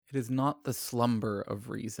It is not the slumber of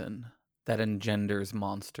reason that engenders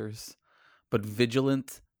monsters, but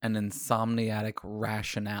vigilant and insomniatic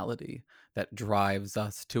rationality that drives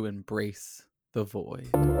us to embrace the void.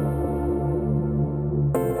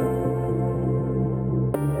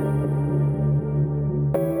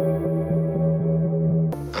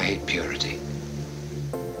 I hate purity.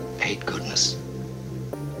 I hate goodness.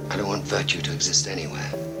 I don't want virtue to exist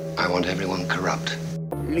anywhere. I want everyone corrupt.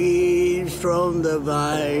 Leaves from the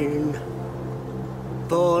vine,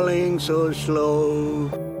 falling so slow.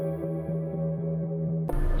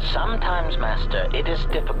 Sometimes, Master, it is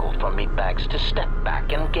difficult for meatbags to step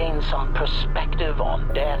back and gain some perspective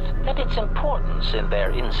on death and its importance in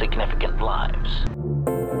their insignificant lives.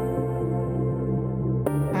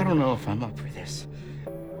 I don't know if I'm up for this.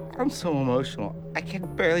 I'm so emotional, I can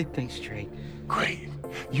barely think straight. Great.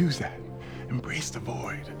 Use that. Embrace the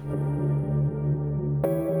void.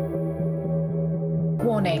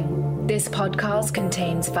 Warning. This podcast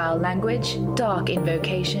contains foul language, dark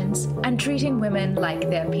invocations, and treating women like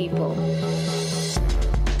they're people.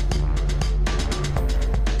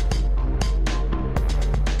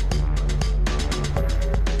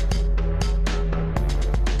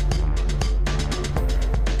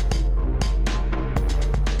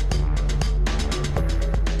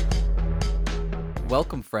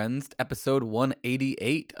 Welcome, friends, to episode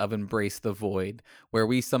 188 of Embrace the Void, where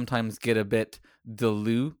we sometimes get a bit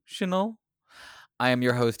delusional. I am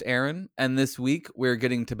your host, Aaron, and this week we're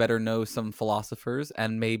getting to better know some philosophers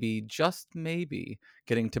and maybe, just maybe,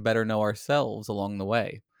 getting to better know ourselves along the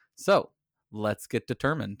way. So, let's get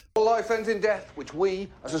determined. All life ends in death, which we,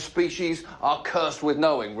 as a species, are cursed with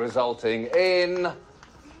knowing, resulting in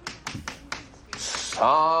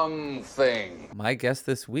something. My guest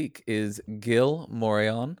this week is Gil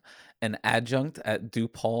Morion, an adjunct at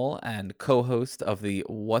DePaul and co-host of the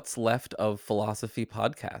What's Left of Philosophy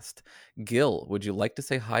podcast. Gil, would you like to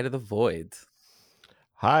say hi to the Void?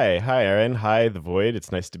 Hi, Aaron. Hi, the Void.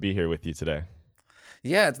 It's nice to be here with you today.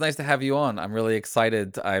 Yeah, it's nice to have you on. I'm really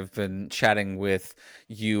excited. I've been chatting with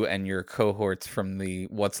you and your cohorts from the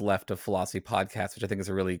What's Left of Philosophy podcast, which I think is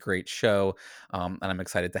a really great show. And I'm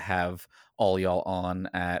excited to have all y'all on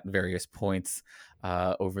at various points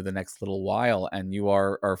over the next little while. And you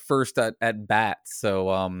are our first at bat. So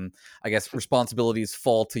I guess responsibilities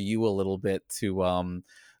fall to you a little bit to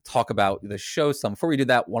talk about the show some. Before we do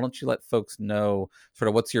that, why don't you let folks know sort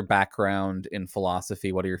of what's your background in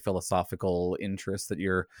philosophy? What are your philosophical interests that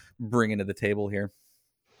you're bringing to the table here?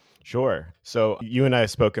 Sure. So you and I have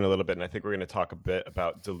spoken a little bit, and I think we're going to talk a bit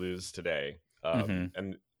about Deleuze today.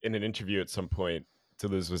 And in an interview at some point,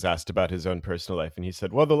 Deleuze was asked about his own personal life, and he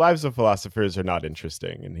said, well, the lives of philosophers are not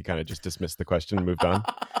interesting. And he kind of just dismissed the question and moved on.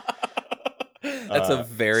 That's a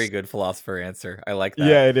very good philosopher answer. I like that.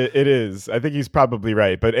 Yeah, it is. I think he's probably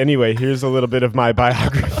right. But anyway, here's a little bit of my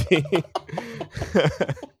biography.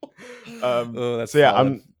 That's so yeah,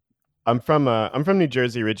 solid. I'm from New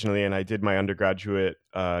Jersey originally, and I did my undergraduate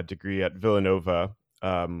degree at Villanova,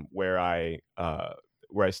 where I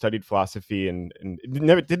studied philosophy and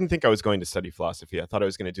didn't think I was going to study philosophy. I thought I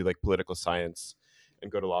was going to do like political science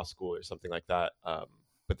and go to law school or something like that.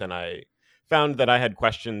 But then I found that I had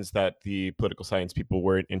questions that the political science people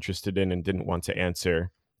weren't interested in and didn't want to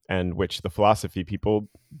answer, and which the philosophy people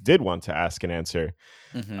did want to ask and answer.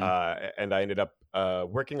 And I ended up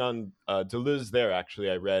working on Deleuze there.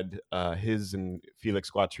 Actually, I read his and Felix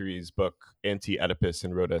Guattari's book, Anti-Oedipus,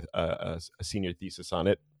 and wrote a senior thesis on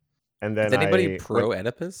it. And then is anybody pro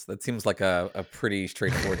Oedipus? That seems like a pretty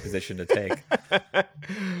straightforward position to take.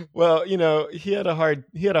 Well, he had a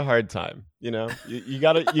hard time. You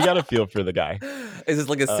gotta feel for the guy. Is this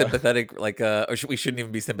like a sympathetic, or we shouldn't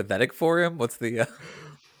even be sympathetic for him? What's the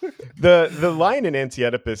the line in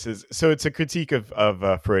Anti-Oedipus is, so it's a critique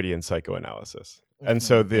of Freudian psychoanalysis, and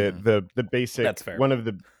so the basic, that's fair.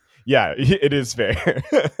 Yeah, it is fair.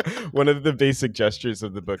 One of the basic gestures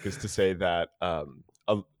of the book is to say that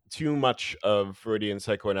too much of Freudian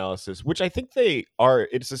psychoanalysis, which I think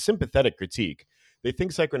it's a sympathetic critique. They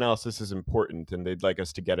think psychoanalysis is important and they'd like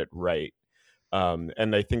us to get it right.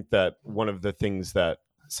 And I think that one of the things that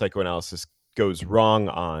psychoanalysis goes wrong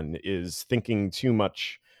on is thinking too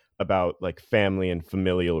much about like family and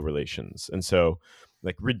familial relations. And so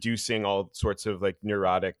like reducing all sorts of like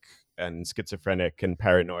neurotic and schizophrenic and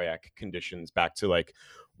paranoiac conditions back to like,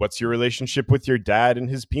 what's your relationship with your dad and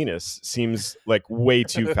his penis, seems like way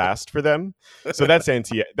too fast for them. So that's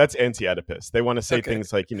anti-Oedipus. They want to say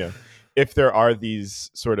things like, if there are these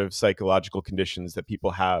sort of psychological conditions that people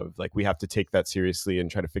have, like we have to take that seriously and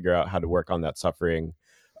try to figure out how to work on that suffering.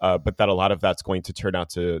 But that a lot of that's going to turn out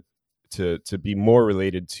to be more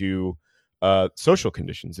related to social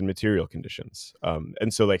conditions and material conditions.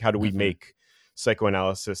 And so like, how do we make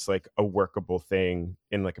psychoanalysis like a workable thing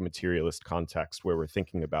in like a materialist context where we're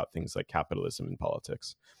thinking about things like capitalism and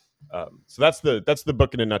politics? So that's the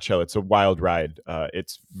book in a nutshell. It's a wild ride.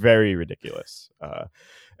 It's very ridiculous.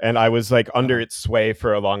 And I was like under its sway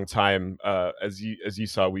for a long time. As you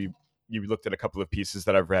saw, you looked at a couple of pieces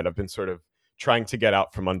that I've read. I've been sort of trying to get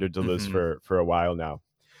out from under Deleuze for a while now.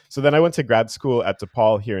 So then I went to grad school at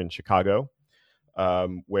DePaul here in Chicago,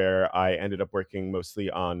 where I ended up working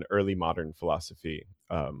mostly on early modern philosophy.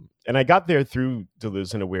 And I got there through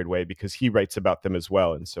Deleuze in a weird way because he writes about them as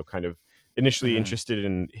well. And so kind of initially interested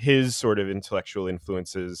in his sort of intellectual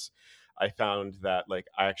influences, I found that like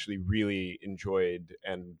I actually really enjoyed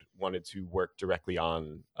and wanted to work directly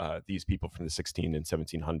on these people from the 16 and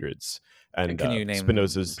 1700s. And can you name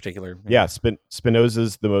Spinoza's particular? Yeah,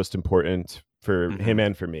 Spinoza's the most important for him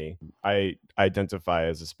and for me. I identify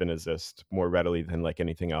as a Spinozist more readily than like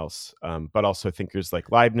anything else, but also thinkers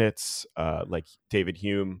like Leibniz, like David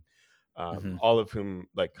Hume, all of whom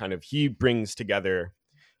like kind of he brings together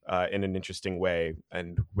in an interesting way,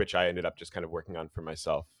 and which I ended up just kind of working on for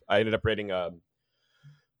myself. I ended up writing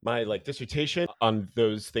my like dissertation on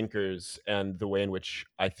those thinkers and the way in which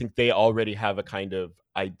I think they already have a kind of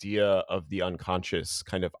idea of the unconscious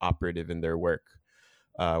kind of operative in their work,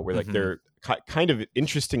 where like they're kind of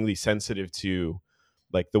interestingly sensitive to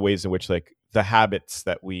like the ways in which like the habits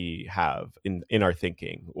that we have in our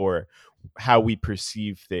thinking, or how we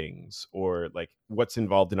perceive things, or like what's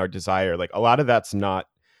involved in our desire. Like a lot of that's not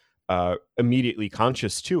immediately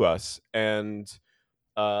conscious to us, and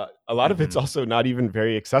a lot of it's also not even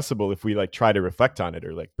very accessible if we like try to reflect on it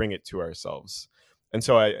or like bring it to ourselves. And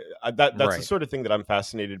so that's the sort of thing that I'm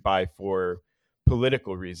fascinated by for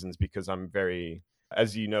political reasons, because I'm very,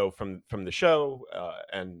 as you know from the show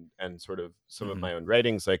and sort of some of my own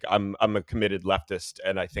writings, like I'm a committed leftist,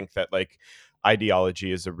 and I think that like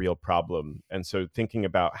ideology is a real problem. And so thinking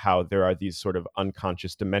about how there are these sort of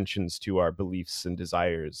unconscious dimensions to our beliefs and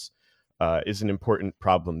desires is an important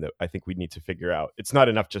problem that I think we need to figure out. It's not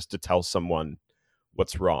enough just to tell someone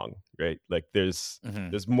what's wrong, right? Like there's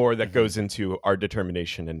more that goes into our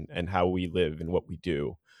determination and how we live and what we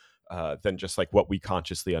do than just like what we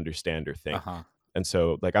consciously understand or think. And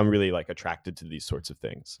so like I'm really like attracted to these sorts of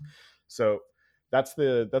things. So that's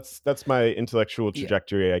my intellectual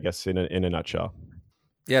trajectory, I guess, in a nutshell.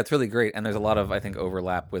 Yeah, it's really great, and there's a lot of, I think,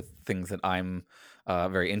 overlap with things that I'm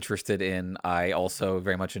very interested in. I also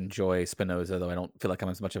very much enjoy Spinoza, though I don't feel like I'm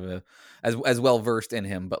as much of a as well versed in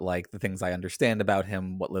him. But like the things I understand about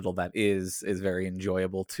him, what little that is very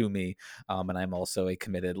enjoyable to me. And I'm also a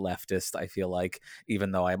committed leftist. I feel like,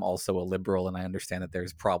 even though I'm also a liberal, and I understand that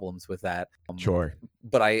there's problems with that. Sure,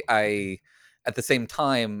 but I at the same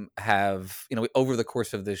time have, over the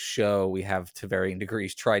course of this show, we have to varying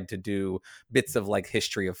degrees tried to do bits of like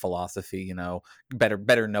history of philosophy,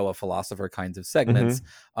 better know a philosopher kinds of segments.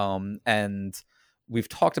 And we've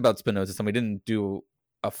talked about Spinoza, and we didn't do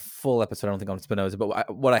a full episode, I don't think, on Spinoza,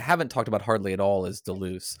 but what I haven't talked about hardly at all is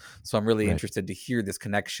Deleuze. So I'm really interested to hear this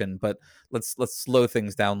connection, but let's slow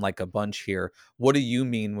things down like a bunch here. What do you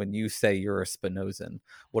mean when you say you're a Spinozan?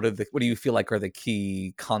 What do you feel like are the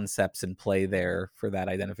key concepts in play there for that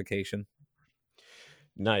identification?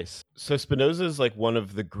 Nice. So Spinoza is like one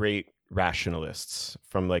of the great rationalists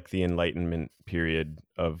from like the Enlightenment period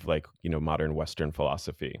of like, modern Western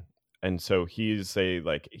philosophy. And so he's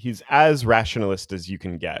as rationalist as you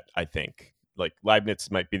can get, I think. Like Leibniz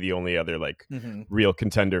might be the only other like real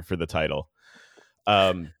contender for the title.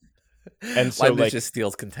 And so Leibniz just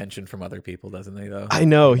steals contention from other people, doesn't he? Though I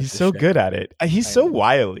know he's so good at it. He's so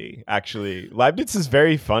wily. Actually, Leibniz is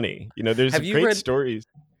very funny. There's great stories.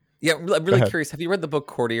 Yeah, I'm really curious. Have you read the book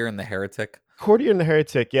Courtier and the Heretic? Courtier and the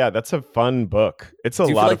Heretic, yeah, that's a fun book. It's a lot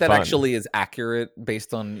of fun. Do you feel like that actually is accurate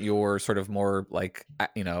based on your sort of more like,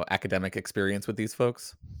 academic experience with these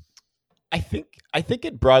folks? I think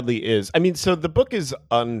it broadly is. I mean, so the book is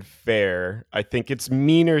unfair. I think it's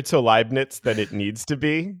meaner to Leibniz than it needs to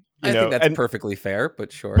be. I think that's perfectly fair,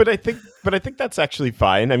 but sure. But I think that's actually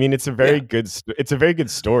fine. I mean, it's a very good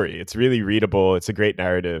story. It's really readable. It's a great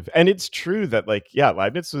narrative, and it's true that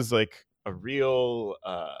Leibniz was like a real.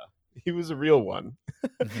 He was a real one.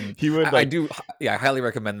 He would. I highly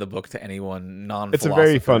recommend the book to anyone non-philosophers. It's a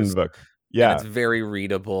very fun book. Yeah, and it's very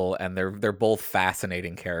readable, and they're both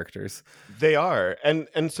fascinating characters. They are, and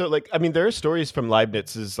so like I mean, there are stories from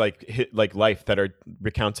Leibniz's like life that are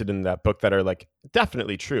recounted in that book that are like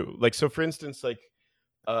definitely true. Like so, for instance, like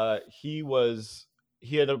he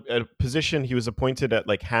had a position. He was appointed at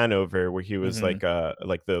like Hanover, where he was like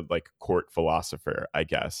the court philosopher, I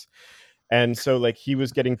guess. And so like he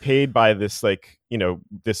was getting paid by this like, you know,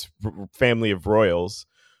 this family of royals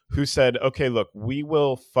who said, okay, look, we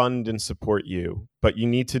will fund and support you, but you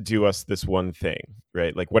need to do us this one thing,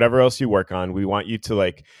 right? Like whatever else you work on, we want you to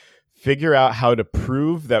like figure out how to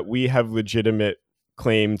prove that we have legitimate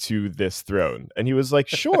claim to this throne. And he was like,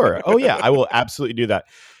 sure. Oh yeah, I will absolutely do that.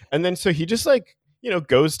 And then so he just like, you know,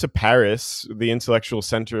 goes to Paris, the intellectual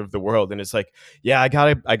center of the world, and is like, yeah, I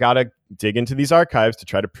gotta dig into these archives to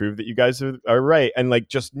try to prove that you guys are right. And like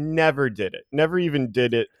just never did it. Never even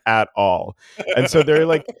did it at all. And so there are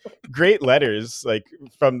like great letters like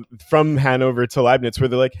from Hanover to Leibniz where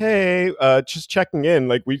they're like, hey, just checking in.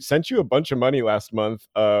 Like we sent you a bunch of money last month.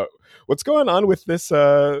 What's going on with this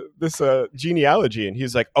genealogy? And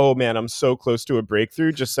he's like, oh man, I'm so close to a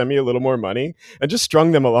breakthrough. Just send me a little more money, and just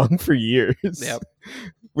strung them along for years. Yep.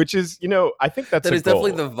 Which is, you know, I think that is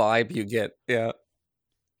definitely the vibe you get. Yeah.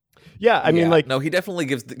 Yeah, I mean, like, no, he definitely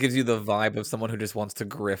gives you the vibe of someone who just wants to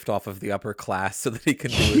grift off of the upper class so that he can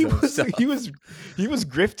do his own stuff. He was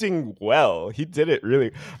grifting well. He did it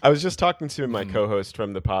really. I was just talking to my co-host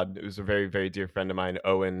from the pod, who's a very, very dear friend of mine,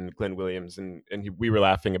 Owen Glenn Williams, and we were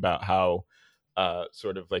laughing about how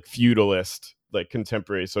sort of like feudalist, like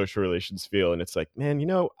contemporary social relations feel, and it's like, man, you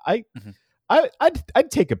know, I'd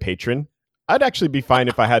take a patron. I'd actually be fine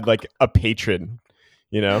if I had like a patron.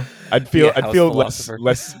 You know, I'd feel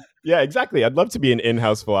less. Yeah, exactly. I'd love to be an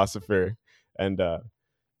in-house philosopher and,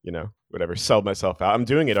 you know, whatever, sell myself out. I'm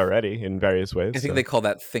doing it already in various ways. I think they call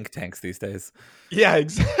that think tanks these days. Yeah,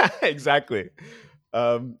 exactly.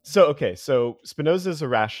 So Spinoza's a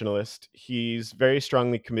rationalist. He's very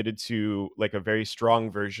strongly committed to like a very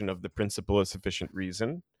strong version of the principle of sufficient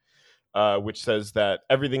reason, which says that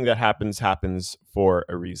everything that happens for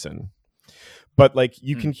a reason. But like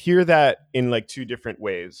you can hear that in like two different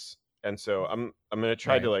ways. And so I'm going to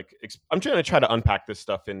try to like I'm trying to try to unpack this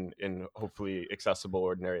stuff in hopefully accessible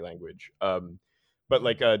ordinary language. But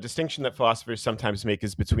like a distinction that philosophers sometimes make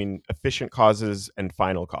is between efficient causes and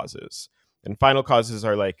final causes. And final causes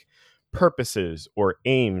are like purposes or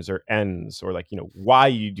aims or ends or like, you know, why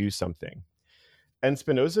you do something. And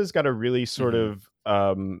Spinoza's got a really sort of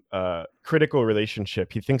critical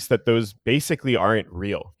relationship. He thinks that those basically aren't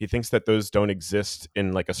real. He thinks that those don't exist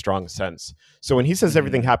in like a strong sense. So when he says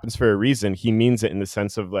everything happens for a reason, he means it in the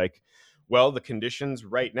sense of like, well, the conditions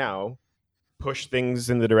right now push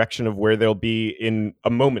things in the direction of where they'll be in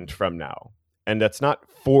a moment from now. And that's not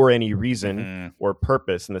for any reason or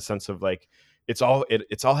purpose in the sense of like, it's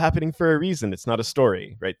all happening for a reason. It's not a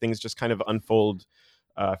story, right? Things just kind of unfold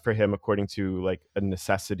for him according to like a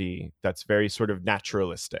necessity that's very sort of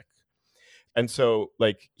naturalistic. And so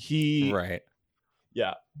like and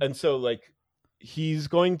so like he's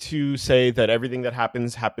going to say that everything that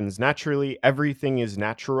happens naturally. Everything is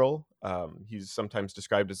natural. He's sometimes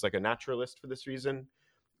described as like a naturalist for this reason,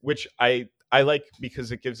 which I like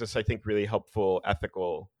because it gives us, I think, really helpful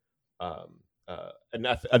ethical a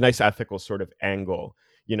nice ethical sort of angle.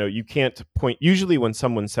 You know, you can't point, usually when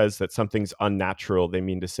someone says that something's unnatural, they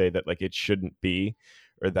mean to say that like it shouldn't be,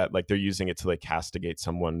 or that like they're using it to like castigate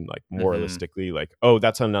someone like moralistically, like, oh,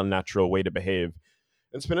 that's an unnatural way to behave.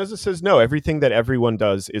 And Spinoza says, no, everything that everyone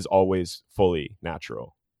does is always fully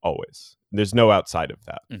natural, always. There's no outside of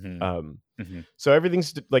that. So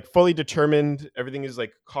everything's like fully determined. Everything is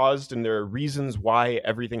like caused, and there are reasons why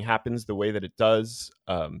everything happens the way that it does.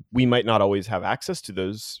 We might not always have access to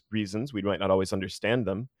those reasons. We might not always understand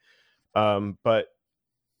them. But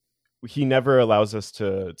he never allows us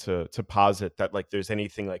to posit that like there's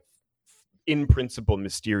anything like in principle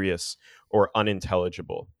mysterious or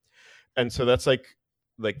unintelligible. And so that's like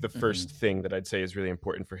the first thing that I'd say is really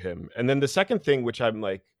important for him. And then the second thing, which I'm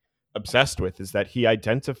like obsessed with, is that he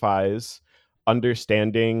identifies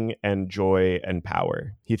understanding and joy and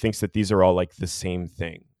power. He thinks that these are all like the same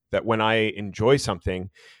thing, that when I enjoy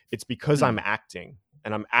something, it's because I'm acting,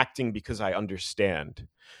 and I'm acting because I understand.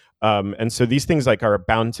 And so these things like are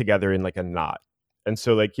bound together in like a knot. And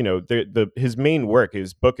so like, you know, his main work,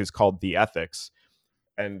 his book is called The Ethics.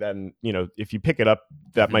 And then, you know, if you pick it up,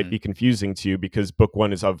 that might be confusing to you because book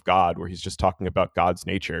 1 is Of God, where he's just talking about God's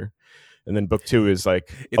nature. And then book 2 is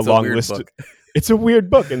like a long list. It's a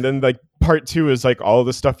weird book. And then like part 2 is like all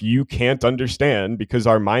the stuff you can't understand because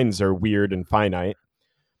our minds are weird and finite.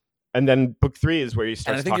 And then book 3 is where he starts.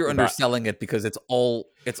 And I think you're underselling it because it's all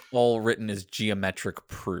written as geometric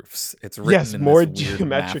proofs. It's written in more this weird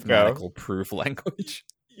mathematical proof language.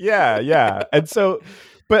 Yeah. And so,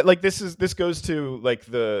 but like this goes to like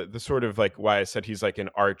the sort of like why I said he's like an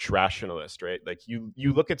arch rationalist, right? Like you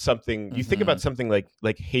look at something, you think about something like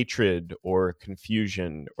hatred or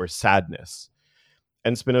confusion or sadness,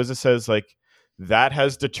 and Spinoza says like that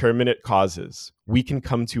has determinate causes. We can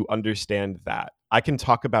come to understand that. I can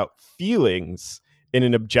talk about feelings in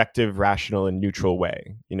an objective, rational, and neutral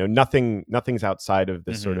way. You know, nothing's outside of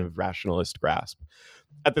this sort of rationalist grasp.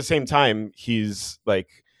 At the same time, he's like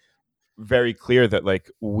very clear that like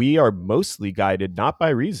we are mostly guided not by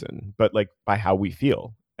reason, but like by how we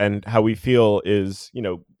feel. And how we feel is, you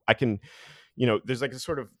know, there's like a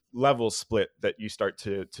sort of level split that you start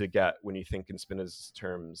to get when you think in Spinoza's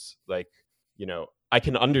terms. Like, you know, I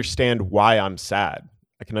can understand why I'm sad.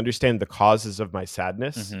 I can understand the causes of my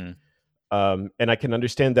sadness. And I can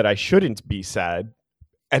understand that I shouldn't be sad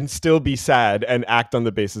and still be sad and act on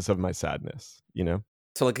the basis of my sadness, you know?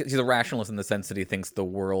 So like he's a rationalist in the sense that he thinks the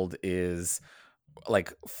world is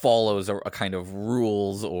like follows a kind of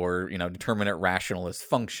rules or, you know, determinate rationalist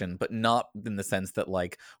function, but not in the sense that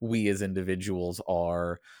like we as individuals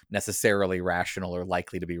are necessarily rational or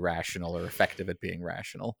likely to be rational or effective at being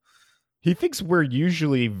rational. He thinks we're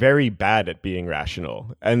usually very bad at being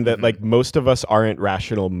rational and that like most of us aren't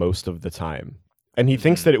rational most of the time. And he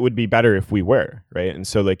thinks that it would be better if we were, right? And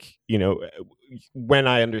so like, you know, when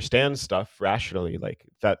I understand stuff rationally, like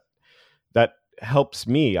that helps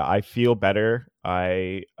me. I feel better.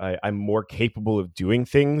 I'm more capable of doing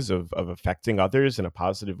things, of affecting others in a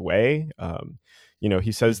positive way. You know,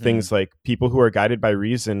 he says things like people who are guided by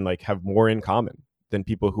reason like have more in common than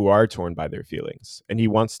people who are torn by their feelings. And he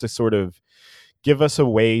wants to sort of give us a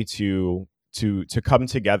way to come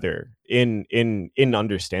together in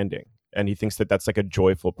understanding. And he thinks that that's like a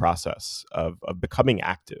joyful process of becoming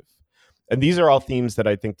active. And these are all themes that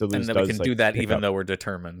I think Deleuze does. And that we can like, do that even up. though we're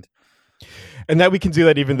determined. And that we can do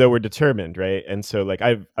that even though we're determined, right? And so like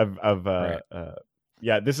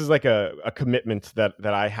this is like a commitment that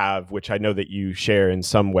I have, which I know that you share in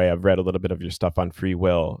some way. I've read a little bit of your stuff on free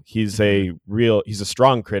will. He's a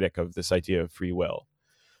strong critic of this idea of free will.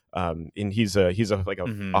 And he's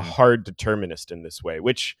a hard determinist in this way,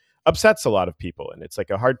 which upsets a lot of people. And it's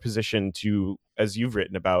like a hard position to, as you've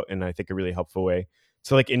written about, in I think a really helpful way,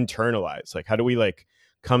 to like internalize. Like, how do we like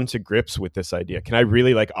come to grips with this idea? Can I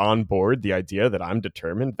really like on board the idea that I'm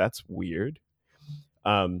determined? That's weird.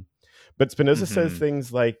 But Spinoza says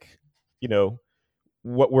things like, you know,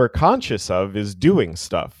 what we're conscious of is doing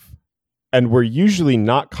stuff. And we're usually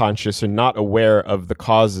not conscious or not aware of the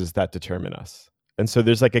causes that determine us. And so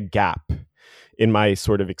there's like a gap in my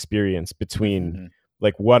sort of experience between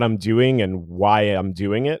like what I'm doing and why I'm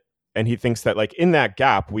doing it. And he thinks that like in that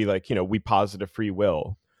gap, we like, you know, we posit a free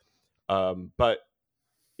will. But,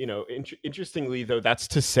 you know, interestingly, though, that's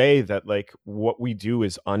to say that like what we do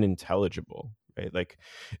is unintelligible, right? Like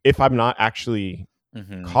if I'm not actually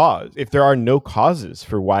if there are no causes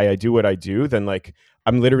for why I do what I do, then like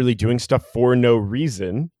I'm literally doing stuff for no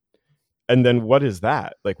reason. And then what is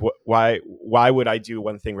that? Like, why would I do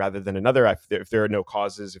one thing rather than another if there are no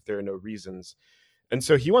causes, if there are no reasons? And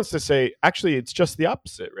so he wants to say, actually, it's just the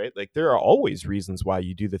opposite, right? Like there are always reasons why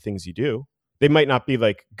you do the things you do. They might not be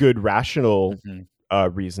like good, rational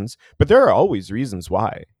reasons, but there are always reasons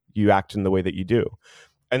why you act in the way that you do.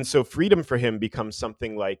 And so freedom for him becomes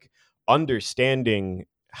something like understanding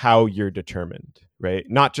how you're determined, right?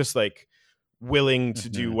 Not just like willing to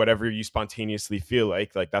do whatever you spontaneously feel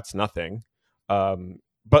like that's nothing.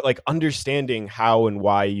 But like understanding how and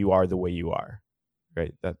why you are the way you are,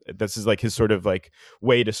 right? This is like his sort of like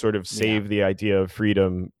way to sort of save the idea of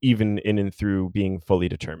freedom, even in and through being fully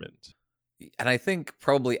determined. And I think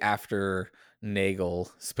probably after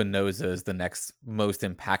Nagel, Spinoza is the next most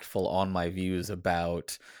impactful on my views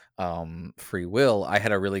about free will. I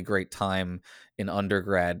had a really great time in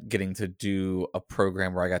undergrad getting to do a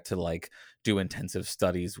program where I got to like do intensive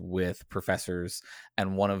studies with professors,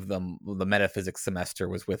 and one of them, the metaphysics semester,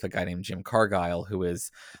 was with a guy named Jim Cargyle, who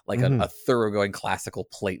is like a thoroughgoing classical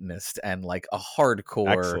Platonist and like a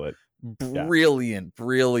hardcore brilliant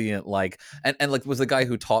like and like was the guy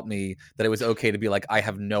who taught me that it was okay to be like, I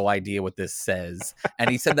have no idea what this says. And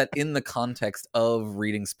he said that in the context of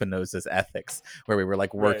reading Spinoza's Ethics, where we were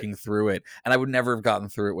like working through it, and I would never have gotten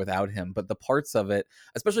through it without him. But the parts of it,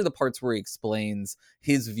 especially the parts where he explains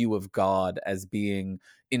his view of God as being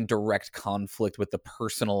in direct conflict with the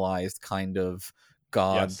personalized kind of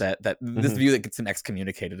God that this view that gets him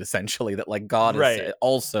excommunicated, essentially, that like God is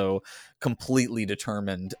also completely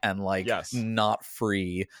determined and like not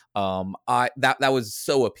free. That was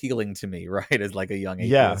so appealing to me, right, as like a young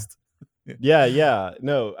atheist.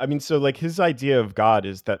 No, I mean, so like his idea of God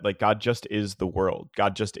is that like God just is the world,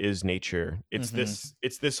 God just is nature. It's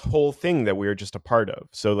this whole thing that we're just a part of.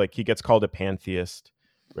 So like he gets called a pantheist,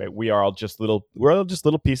 right? We're all just little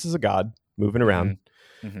pieces of God moving around.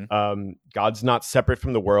 God's not separate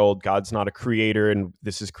from the world. God's not a creator and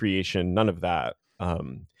this is creation. None of that.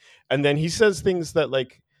 And then he says things that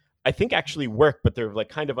like I think actually work, but they're like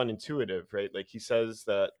kind of unintuitive, right? Like he says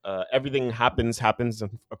that everything happens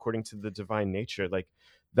according to the divine nature. Like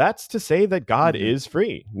that's to say that God is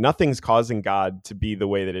free. Nothing's causing God to be the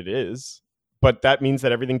way that it is, but that means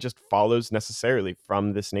that everything just follows necessarily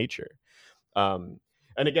from this nature. And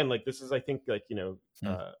again, like this is, I think, like, you know,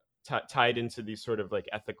 tied into these sort of like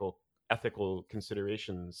ethical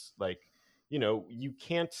considerations. Like, you know, you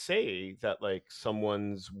can't say that like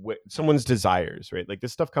someone's desires, right? Like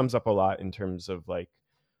this stuff comes up a lot in terms of like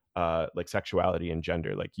sexuality and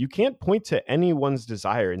gender. Like you can't point to anyone's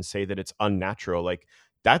desire and say that it's unnatural. Like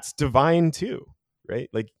that's divine too, right?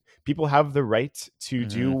 Like people have the right to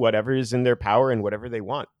do whatever is in their power and whatever they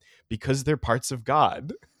want because they're parts of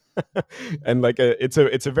God. And like it's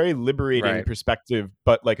a very liberating perspective,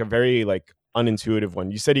 but like a very like unintuitive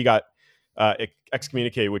one. You said he got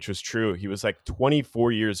excommunicated, which was true. He was like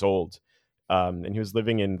 24 years old, and he was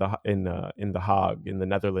living in the Hague in the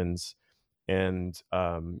Netherlands, and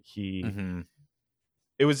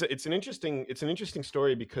it's an interesting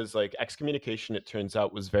story because like excommunication, it turns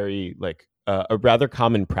out, was very like a rather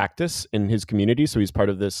common practice in his community. So he's part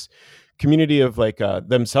of this community of like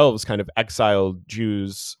themselves kind of exiled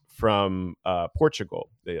Jews from Portugal,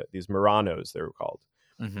 these Marranos they were called.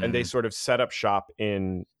 And they sort of set up shop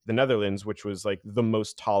in the Netherlands, which was like the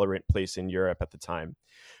most tolerant place in Europe at the time.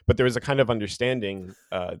 But there was a kind of understanding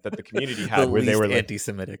that the community had where they were like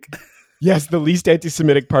anti-Semitic. Yes, the least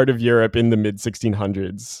anti-Semitic part of Europe in the mid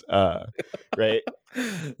 1600s, right?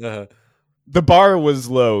 The bar was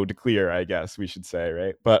low to clear, I guess we should say,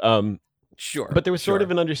 right? But sure. But there was sort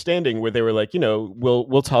of an understanding where they were like, you know,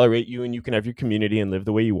 we'll tolerate you and you can have your community and live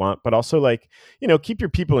the way you want, but also like, you know, keep your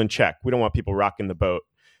people in check. We don't want people rocking the boat.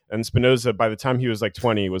 And Spinoza, by the time he was like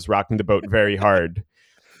 20, was rocking the boat very hard.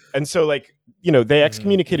 And so like, you know, they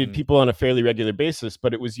excommunicated people on a fairly regular basis,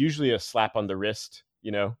 but it was usually a slap on the wrist,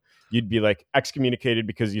 you know? You'd be like excommunicated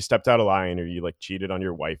because you stepped out of line or you like cheated on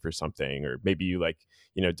your wife or something, or maybe you like,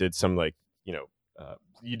 you know, did some like, you know,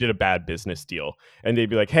 you did a bad business deal, and they'd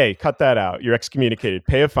be like, hey, cut that out. You're excommunicated.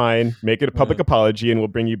 Pay a fine, make it a public apology, and we'll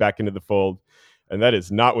bring you back into the fold. And that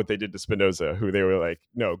is not what they did to Spinoza, who they were like,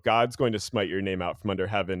 no, God's going to smite your name out from under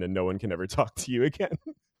heaven and no one can ever talk to you again.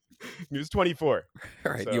 He was 24.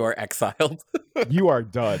 All right, so you are exiled. You are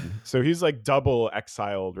done. So he's like double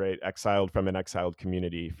exiled, right? Exiled from an exiled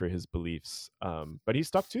community for his beliefs. But he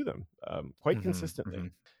stuck to them quite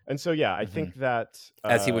consistently. And so, yeah, I think that...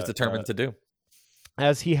 as he was determined to do.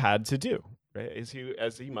 As he had to do, right?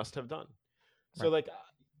 As he must have done. So like...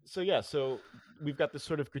 So we've got this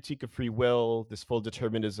sort of critique of free will, this full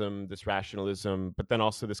determinism, this rationalism, but then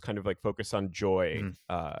also this kind of like focus on joy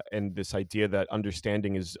and this idea that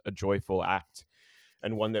understanding is a joyful act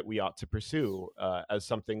and one that we ought to pursue as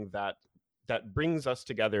something that brings us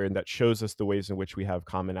together and that shows us the ways in which we have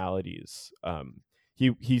commonalities.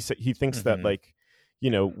 He thinks that like, you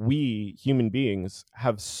know, we human beings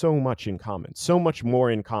have so much in common, so much more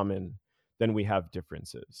in common than we have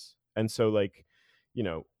differences. And so like, you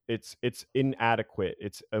know, it's inadequate.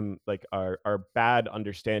 It's like our bad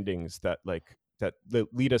understandings that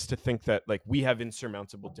lead us to think that like we have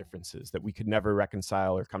insurmountable differences that we could never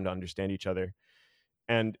reconcile or come to understand each other.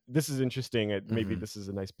 And this is interesting. Maybe this is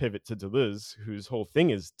a nice pivot to Deleuze, whose whole thing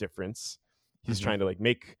is difference. He's trying to like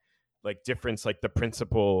make like difference like the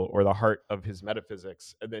principle or the heart of his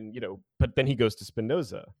metaphysics. And then, you know, but then he goes to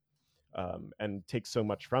Spinoza and takes so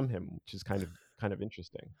much from him, which is kind of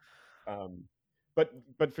interesting.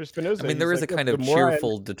 But for Spinoza, I mean, there is like, a kind of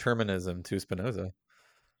cheerful determinism to Spinoza.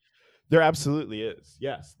 There absolutely is.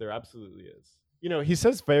 Yes, there absolutely is. You know, he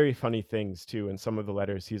says very funny things too in some of the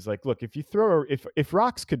letters. He's like, look, if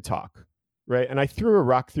rocks could talk, right? And I threw a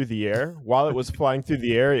rock through the air while it was flying through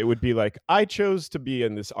the air, it would be like, I chose to be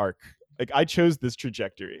in this arc. Like I chose this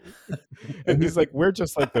trajectory. And he's like, we're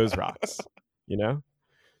just like those rocks, you know?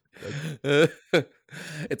 Like,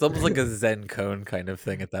 it's almost like a Zen cone kind of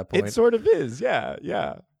thing at that point. It sort of is. Yeah.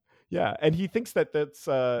 And he thinks that's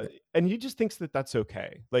and he just thinks that that's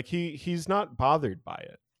okay. Like he's not bothered by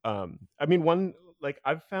it. I mean,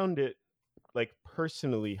 I've found it like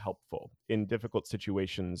personally helpful in difficult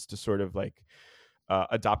situations to sort of like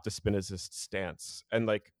adopt a Spinozist stance. And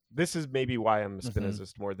like this is maybe why I'm a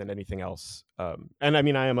Spinozist more than anything else. And I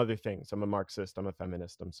mean, I am other things. I'm a Marxist, I'm a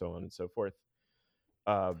feminist, I'm so on and so forth.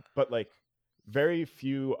 But like very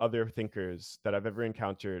few other thinkers that I've ever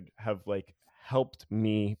encountered have like helped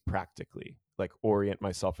me practically like orient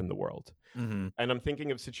myself in the world. And I'm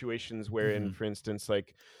thinking of situations wherein, for instance,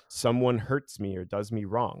 like someone hurts me or does me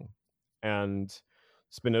wrong. And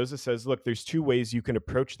Spinoza says, look, there's two ways you can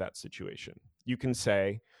approach that situation. You can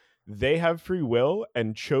say, they have free will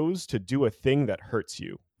and chose to do a thing that hurts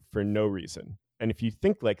you for no reason. And if you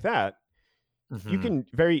think like that, you can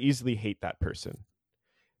very easily hate that person.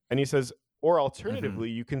 And he says, or alternatively,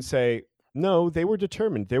 you can say, no, they were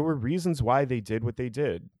determined. There were reasons why they did what they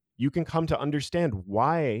did. You can come to understand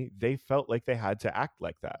why they felt like they had to act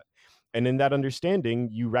like that. And in that understanding,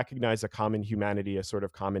 you recognize a common humanity, a sort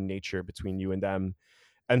of common nature between you and them.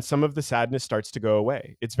 And some of the sadness starts to go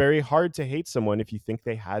away. It's very hard to hate someone if you think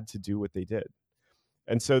they had to do what they did.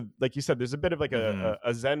 And so, like you said, there's a bit of like a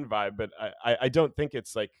Zen vibe, but I don't think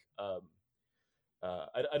it's like,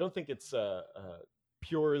 I don't think it's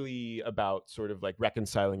purely about sort of like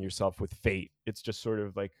reconciling yourself with fate. It's just sort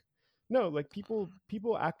of like, no, like people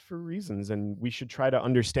act for reasons, and we should try to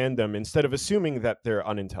understand them instead of assuming that they're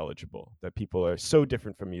unintelligible, that people are so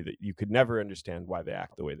different from you that you could never understand why they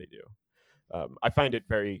act the way they do. I find it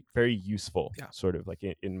very, very useful, sort of like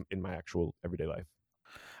in my actual everyday life.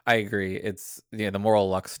 I agree. It's the moral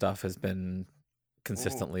luck stuff has been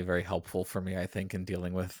consistently very helpful for me, I think, in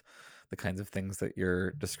dealing with the kinds of things that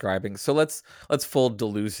you're describing. So let's fold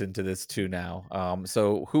Deleuze into this too now.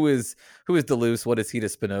 So who is Deleuze? What is he to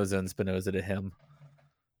Spinoza, and Spinoza to him?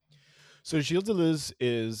 So Gilles Deleuze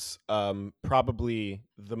is probably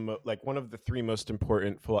one of the three most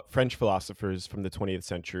important French philosophers from the 20th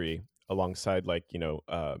century, alongside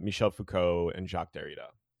Michel Foucault and Jacques Derrida.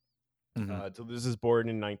 Deleuze is born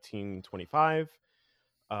in 1925.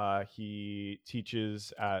 He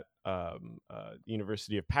teaches at the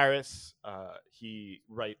University of Paris. He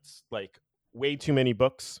writes like way too many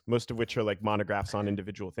books, most of which are like monographs on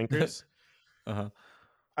individual thinkers.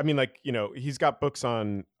 I mean, he's got books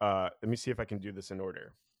on, let me see if I can do this in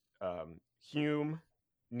order. Hume,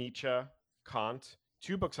 Nietzsche, Kant,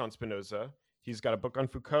 2 books on Spinoza. He's got a book on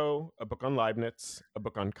Foucault, a book on Leibniz, a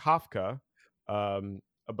book on Kafka,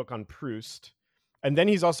 a book on Proust. And then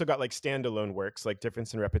he's also got like standalone works like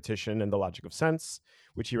Difference and Repetition and The Logic of Sense,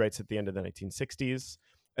 which he writes at the end of the 1960s.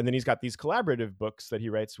 And then he's got these collaborative books that he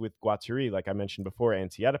writes with Guattari, like I mentioned before,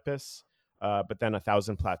 Anti-Oedipus, but then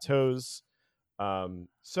 1,000 Plateaus. And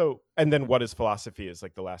then What is Philosophy is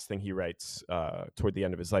like the last thing he writes toward the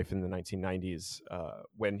end of his life in the 1990s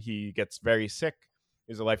when he gets very sick.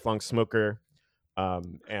 He's a lifelong smoker,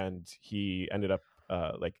 and he ended up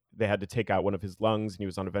they had to take out one of his lungs, and he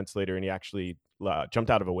was on a ventilator, and he actually jumped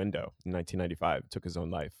out of a window in 1995, took his own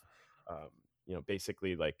life.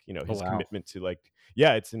 Basically his commitment to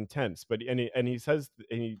it's intense, but he says,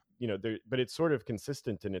 but it's sort of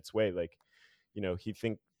consistent in its way.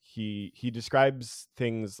 He describes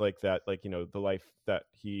things like that, the life that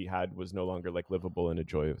he had was no longer like livable in a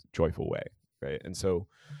joyful way. Right. And so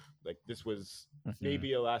this was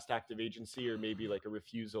maybe a last act of agency, or maybe like a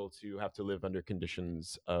refusal to have to live under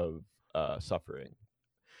conditions of suffering.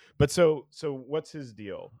 But so what's his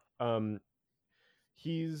deal?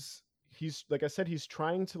 He's like I said, he's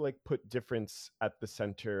trying to put difference at the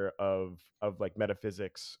center of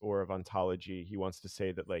metaphysics or of ontology. He wants to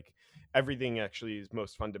say that everything actually is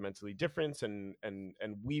most fundamentally different, and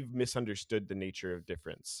we've misunderstood the nature of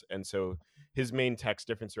difference. And so his main text,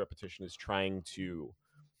 Difference and Repetition, is trying to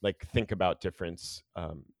think about difference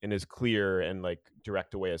in as clear and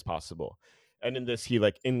direct a way as possible. And in this, he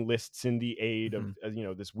enlists in the aid of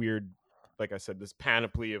this weird, like I said, this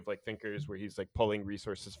panoply of thinkers where he's pulling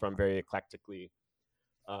resources from very eclectically.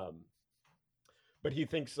 But he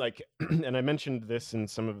thinks and I mentioned this in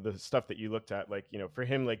some of the stuff that you looked at, for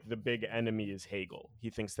him, the big enemy is Hegel. He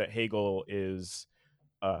thinks that Hegel is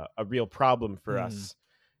a real problem for us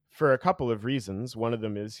for a couple of reasons. One of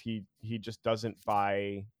them is he just doesn't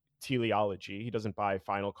buy teleology. He doesn't buy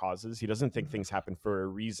final causes. He doesn't think things happen for a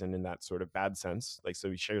reason in that sort of bad sense.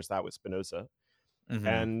 So he shares that with Spinoza.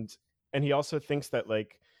 And he also thinks that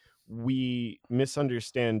we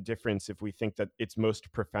misunderstand difference if we think that its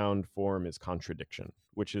most profound form is contradiction,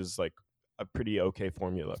 which is a pretty okay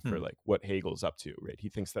formula for what Hegel's up to, right? He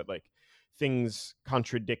thinks that things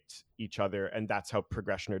contradict each other, and that's how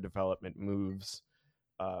progression or development moves.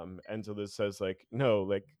 And so this says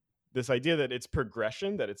no, this idea that it's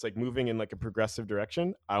progression, that it's moving in a progressive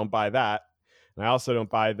direction, I don't buy that. And I also don't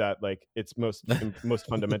buy that it's most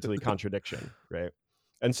fundamentally contradiction, right?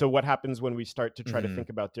 And so what happens when we start to try to think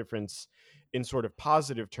about difference in sort of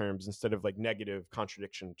positive terms instead of negative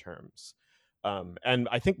contradiction terms? And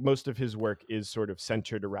I think most of his work is sort of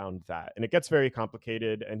centered around that. And it gets very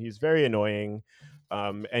complicated, and he's very annoying.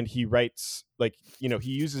 And he writes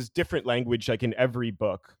he uses different language in every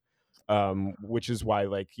book, which is why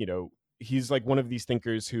he's one of these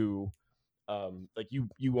thinkers who Like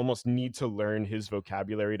you almost need to learn his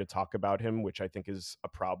vocabulary to talk about him, which I think is a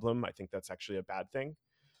problem. I think that's actually a bad thing.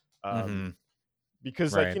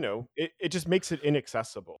 Because like, Right. you know, it just makes it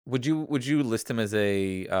inaccessible. Would you list him as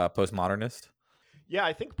a postmodernist? Yeah,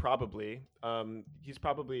 I think probably. He's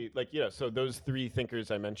probably like, you know, so those three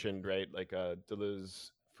thinkers I mentioned, right? Like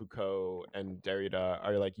Deleuze, Foucault, and Derrida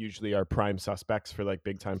are like usually our prime suspects for like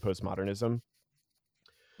big time postmodernism.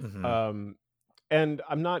 And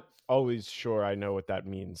I'm not always sure I know what that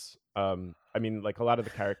means. I mean, like a lot of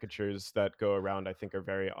the caricatures that go around, I think, are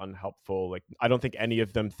very unhelpful. Like, I don't think any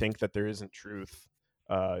of them think that there isn't truth.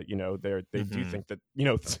 You know, they do think that, you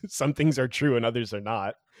know, some things are true and others are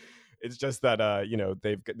not. It's just that, you know,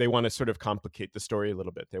 they want to sort of complicate the story a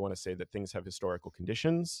little bit. They want to say that things have historical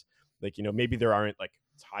conditions. Like, you know, maybe there aren't like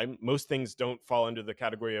most things don't fall under the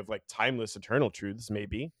category of like timeless eternal truths,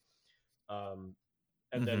 maybe. And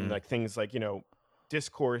then like things like, you know,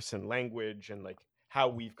 discourse and language and like how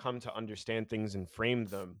we've come to understand things and frame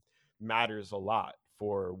them matters a lot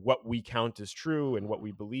for what we count as true and what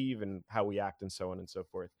we believe and how we act and so on and so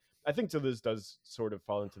forth. I think Deleuze does sort of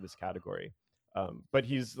fall into this category. But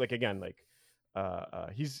he's like, again, like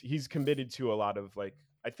he's committed to a lot of like,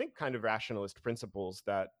 I think kind of rationalist principles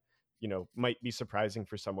that, you know, might be surprising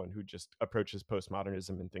for someone who just approaches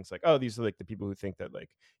postmodernism and thinks like, oh, these are like the people who think that like,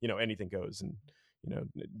 you know, anything goes and, you know,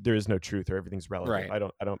 there is no truth or everything's relevant.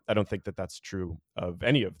 Right. I don't think that that's true of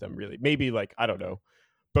any of them really. Maybe like, I don't know,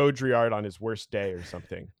 Baudrillard on his worst day or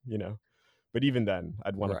something, you know, but even then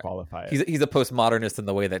I'd want to qualify it. He's a postmodernist in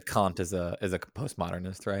the way that Kant is a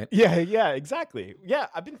postmodernist, right? Yeah, exactly. Yeah,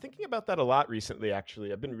 I've been thinking about that a lot recently,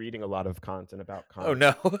 actually. I've been reading a lot of Kant and about Kant. Oh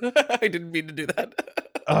no, I didn't mean to do that.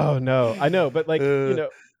 Oh no, I know, but like, you know,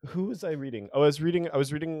 who was I reading? Oh, I was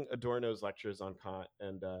reading Adorno's lectures on Kant,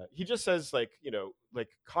 and he just says like, you know, like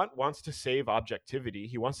Kant wants to save objectivity.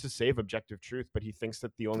 He wants to save objective truth, but he thinks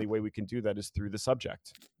that the only way we can do that is through the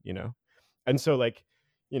subject, you know? And so like,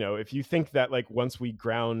 you know, if you think that like once we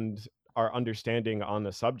ground our understanding on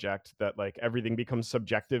the subject that like everything becomes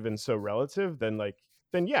subjective and so relative, then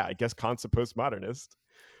yeah, I guess Kant's a postmodernist.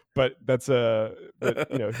 But that's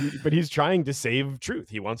but, you know, he's trying to save truth.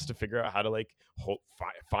 He wants to figure out how to like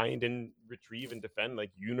find and retrieve and defend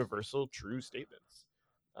like universal true statements.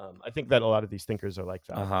 I think that a lot of these thinkers are like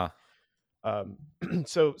that.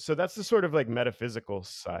 So that's the sort of like metaphysical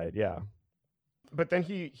side, yeah. But then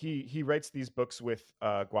he writes these books with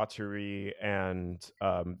Guattari, and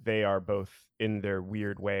they are both in their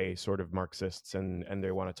weird way sort of Marxists, and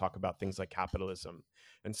they want to talk about things like capitalism.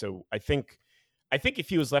 And so I think if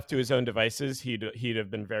he was left to his own devices, he'd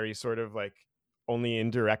have been very sort of like only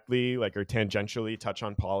indirectly like or tangentially touch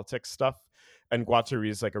on politics stuff. And Guattari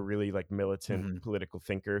is like a really like militant political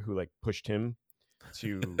thinker who like pushed him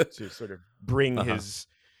to sort of bring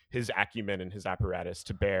his acumen and his apparatus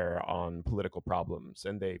to bear on political problems.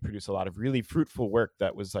 And they produce a lot of really fruitful work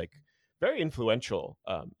that was like very influential,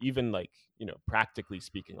 even like, you know, practically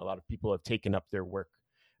speaking. A lot of people have taken up their work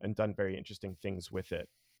and done very interesting things with it.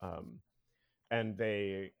 And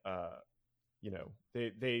they, you know,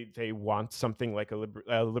 they want something like a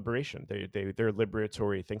liberation. They're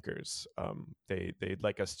liberatory thinkers. They'd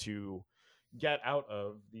like us to get out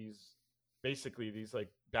of these like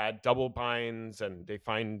bad double binds, and they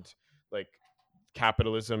find like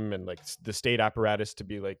capitalism and like the state apparatus to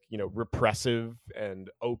be like, you know, repressive and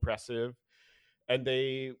oppressive. And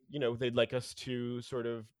they, you know, they'd like us to sort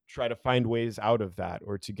of try to find ways out of that,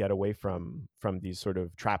 or to get away from these sort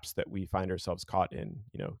of traps that we find ourselves caught in,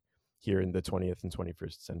 you know, here in the 20th and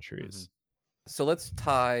 21st centuries. So let's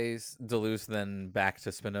tie Deleuze then back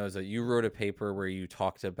to Spinoza. You wrote a paper where you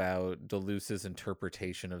talked about Deleuze's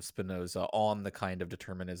interpretation of Spinoza on the kind of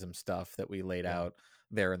determinism stuff that we laid out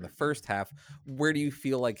there in the first half. Where do you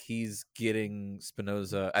feel like he's getting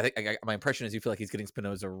Spinoza? I think my impression is you feel like he's getting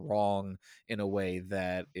Spinoza wrong in a way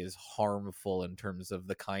that is harmful in terms of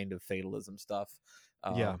the kind of fatalism stuff.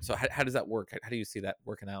 So how does that work? How do you see that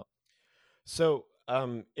working out? So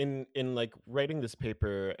in like writing this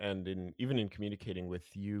paper and even in communicating with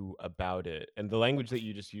you about it, and the language that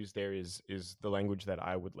you just used there is the language that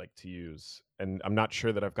I would like to use, and I'm not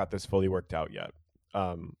sure that I've got this fully worked out yet.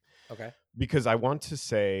 Okay. Because I want to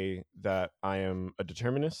say that I am a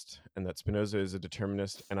determinist and that Spinoza is a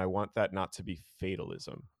determinist, and I want that not to be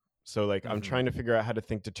fatalism. So like I'm trying to figure out how to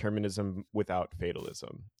think determinism without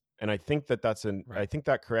fatalism. And I think that I think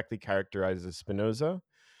that correctly characterizes Spinoza.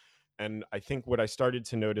 And I think what I started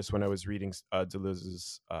to notice when I was reading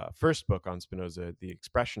Deleuze's first book on Spinoza, the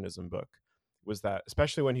Expressionism book, was that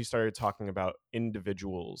especially when he started talking about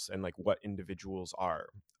individuals and like what individuals are,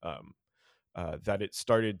 that it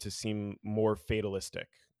started to seem more fatalistic.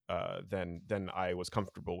 than I was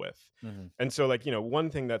comfortable with. Mm-hmm. And so, like, one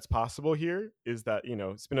thing that's possible here is that,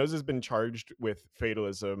 Spinoza's been charged with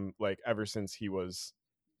fatalism like ever since he was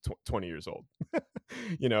 20 years old.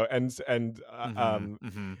 And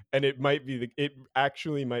it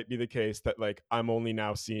actually might be the case that, like, I'm only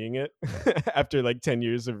now seeing it after like 10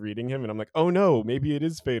 years of reading him, and I'm like, oh no, maybe it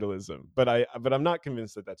is fatalism, but I'm not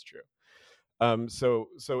convinced that that's true. So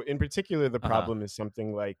in particular, the problem is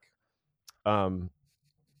something like, what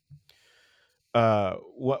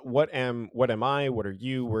am I? What are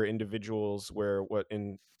you? We're individuals. What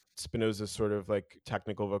in Spinoza's sort of like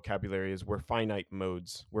technical vocabulary is, we're finite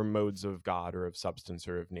modes. We're modes of God or of substance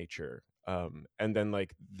or of nature. And then,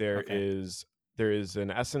 like, there is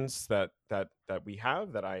an essence that we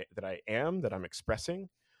have, that I am, that I'm expressing.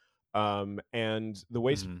 And the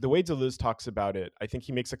way Deleuze talks about it, I think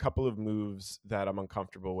he makes a couple of moves that I'm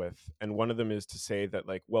uncomfortable with. And one of them is to say that,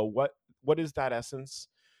 like, well, what is that essence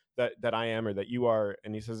that I am or that you are?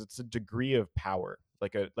 And he says it's a degree of power,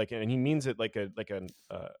 and he means it like a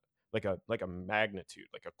magnitude,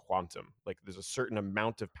 like a quantum, like there's a certain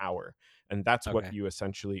amount of power, and that's what you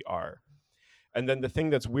essentially are. And then the thing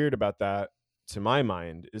that's weird about that, to my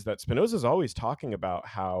mind, is that Spinoza's always talking about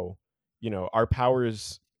how, our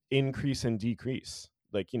powers increase and decrease,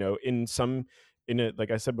 like,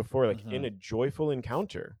 like I said before, like in a joyful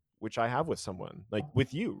encounter, which I have with someone, like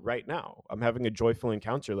with you right now, I'm having a joyful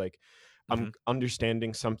encounter, like I'm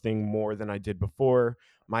understanding something more than I did before.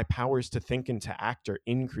 My powers to think and to act are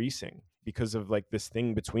increasing because of like this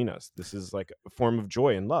thing between us. This is like a form of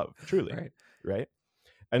joy and love, truly. Right.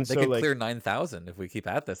 And they so, could like, clear 9,000 if we keep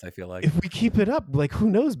at this. I feel like if we keep it up, like, who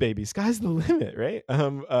knows, baby, sky's the limit, right?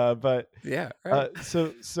 But yeah, right.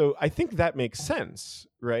 So I think that makes sense,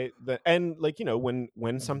 right? And like,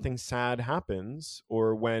 when something sad happens,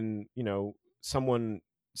 or when someone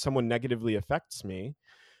negatively affects me,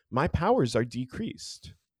 my powers are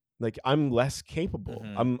decreased. Like, I'm less capable.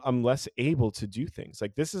 I'm less able to do things.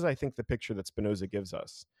 Like, this is, I think, the picture that Spinoza gives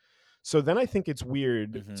us. So then I think it's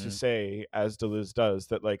weird to say, as Deleuze does,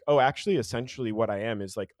 that, like, oh, actually, essentially what I am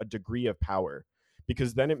is like a degree of power,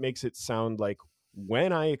 because then it makes it sound like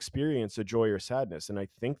when I experience a joy or sadness, and I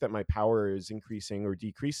think that my power is increasing or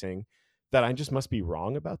decreasing, that I just must be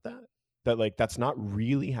wrong about that. That, like, that's not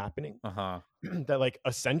really happening. That, like,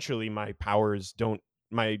 essentially my powers don't,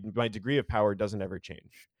 my degree of power doesn't ever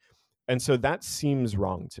change. And so that seems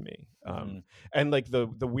wrong to me. And like the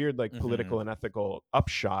weird, like, political and ethical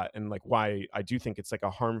upshot, and like why I do think it's like a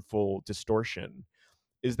harmful distortion,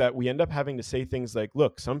 is that we end up having to say things like,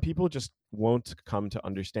 look, some people just won't come to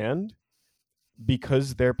understand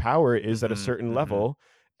because their power is at a certain level.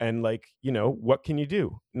 And, like, what can you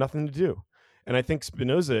do? Nothing to do. And I think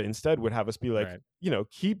Spinoza instead would have us be like,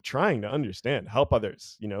 keep trying to understand, help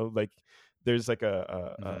others, like there's like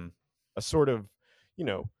a sort of,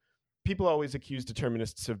 people always accuse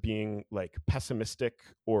determinists of being like pessimistic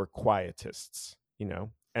or quietists,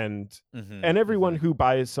 and everyone who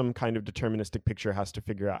buys some kind of deterministic picture has to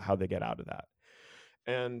figure out how they get out of that.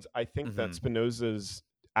 And I think that Spinoza's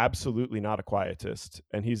absolutely not a quietist,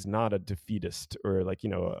 and he's not a defeatist or like,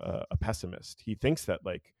 a pessimist. He thinks that,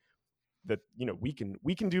 like, that, we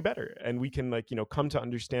can do better, and we can, like, come to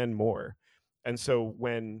understand more. And so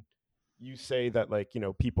when you say that, like,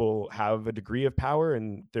 people have a degree of power,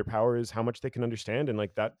 and their power is how much they can understand, and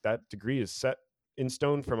like that degree is set in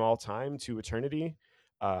stone from all time to eternity,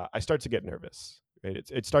 I start to get nervous, right?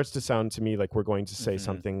 It starts to sound to me like we're going to say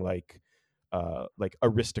something like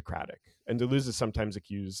aristocratic. And Deleuze is sometimes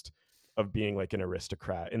accused of being like an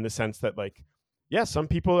aristocrat, in the sense that, like, yeah, some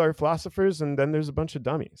people are philosophers and then there's a bunch of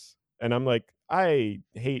dummies. And I'm like, I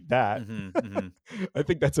hate that. I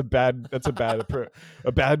think that's a bad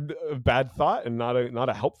thought, and not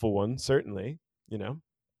a helpful one, certainly,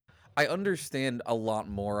 I understand a lot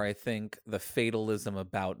more, I think, the fatalism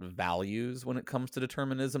about values when it comes to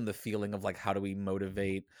determinism, the feeling of, like, how do we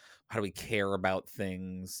motivate, how do we care about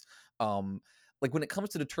things? Like, when it comes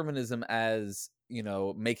to determinism as,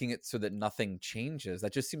 making it so that nothing changes,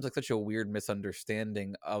 that just seems like such a weird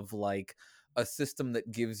misunderstanding of, like, a system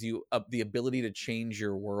that gives you the ability to change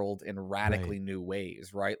your world in radically new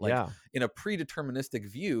ways, right? Like, in a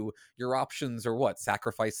predeterministic view, your options are what?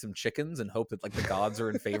 Sacrifice some chickens and hope that, like, the gods are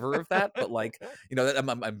in favor of that. But, like,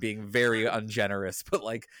 I'm being very ungenerous, but,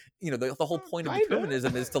 like, the whole point of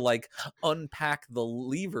determinism is to, like, unpack the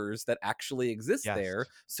levers that actually exist there,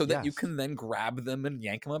 so that you can then grab them and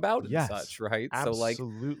yank them about and such, right?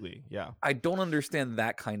 Absolutely. So, like, I don't understand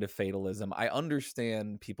that kind of fatalism. I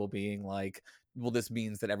understand people being like, well, this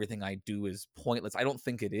means that everything I do is pointless. I don't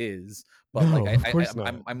think it is, but like No, of course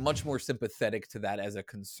not. I'm much more sympathetic to that as a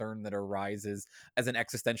concern that arises, as an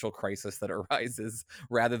existential crisis that arises,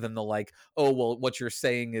 rather than the like, oh well, what you're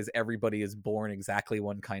saying is everybody is born exactly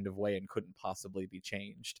one kind of way and couldn't possibly be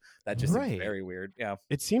changed. That just seems Right. very weird. Yeah.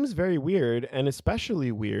 It seems very weird, and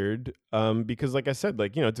especially weird because, like I said,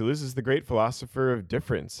 like, you know, Deleuze is the great philosopher of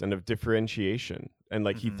difference and of differentiation, and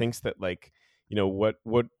like he thinks that, like, you know, what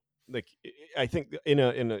like I think in a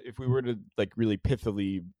if we were to like really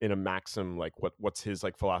pithily in a maxim, like what's his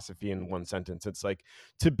like philosophy in one sentence, it's like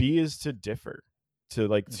to be is to differ, to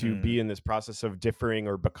like to be in this process of differing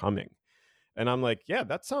or becoming. And I'm like, yeah,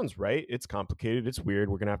 that sounds right. It's complicated. It's weird.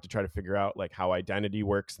 We're going to have to try to figure out like how identity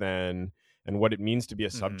works then, and what it means to be a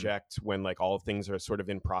subject when like all things are sort of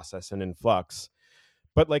in process and in flux.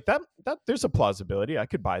 But like that there's a plausibility. I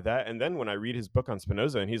could buy that. And then when I read his book on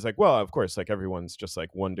Spinoza, and he's like, well, of course, like everyone's just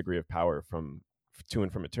like one degree of power to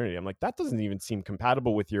and from eternity. I'm like, that doesn't even seem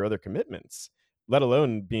compatible with your other commitments, let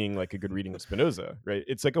alone being like a good reading of Spinoza, right?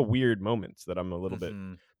 It's like a weird moment that I'm a little bit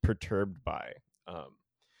perturbed by.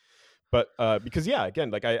 But because, yeah,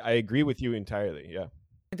 again, like I agree with you entirely. Yeah.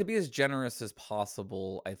 And to be as generous as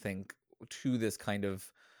possible, I think, to this kind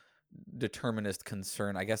of determinist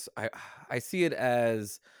concern, I guess I see it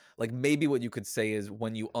as like maybe what you could say is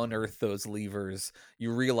when you unearth those levers,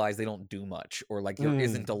 you realize they don't do much, or like there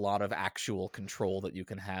isn't a lot of actual control that you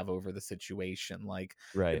can have over the situation. Like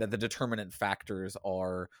that the determinant factors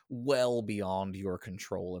are well beyond your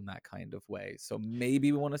control in that kind of way. So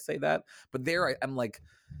maybe we want to say that. But there I'm like,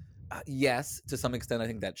 yes, to some extent, I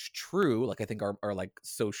think that's true. Like, I think our like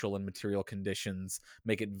social and material conditions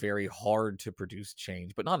make it very hard to produce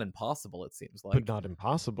change, but not impossible, it seems like. But not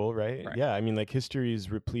impossible, right? Yeah. I mean, like history is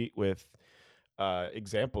replete with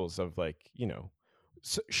examples of like, you know,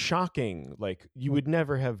 shocking, like you would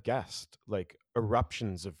never have guessed, like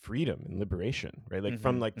eruptions of freedom and liberation, right? Like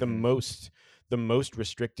from like the most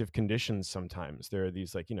restrictive conditions, sometimes there are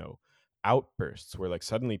these like, you know, outbursts where like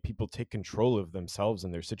suddenly people take control of themselves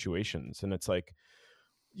and their situations, and it's like,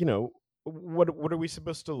 you know, what are we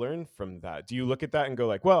supposed to learn from that? Do you look at that and go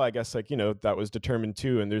like, well, I guess like, you know, that was determined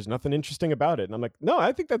too, and there's nothing interesting about it? And I'm like, no,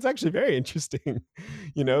 I think that's actually very interesting.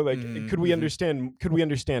 You know, like could we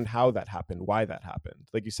understand how that happened, why that happened?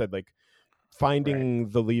 Like you said, like finding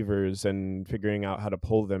the levers and figuring out how to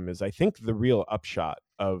pull them is, I think, the real upshot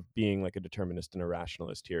of being like a determinist and a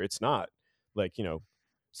rationalist here. It's not like, you know,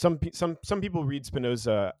 some people read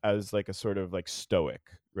Spinoza as like a sort of like stoic,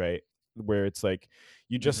 right? Where it's like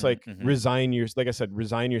you just resign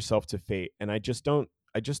yourself to fate. And I just don't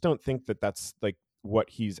think that that's like what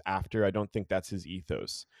he's after. I don't think that's his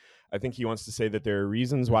ethos. I think he wants to say that there are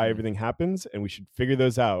reasons why everything happens, and we should figure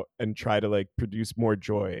those out and try to like produce more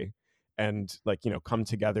joy and like, you know, come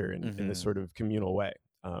together in this sort of communal way.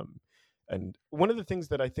 And one of the things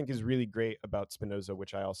that I think is really great about Spinoza,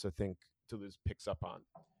 which I also think Deleuze picks up on,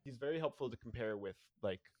 he's very helpful to compare with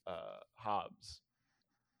like Hobbes.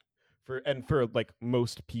 For like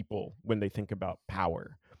most people, when they think about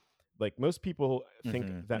power, like most people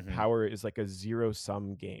think that power is like a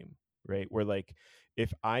zero-sum game, right? Where like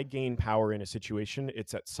if I gain power in a situation,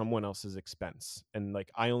 it's at someone else's expense, and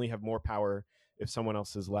like I only have more power if someone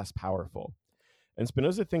else is less powerful. And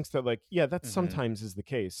Spinoza thinks that like, yeah, that sometimes is the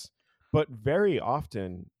case, but very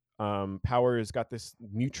often power has got this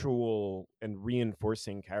mutual and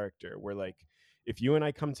reinforcing character where like if you and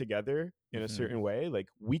I come together in a certain way, like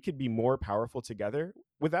we could be more powerful together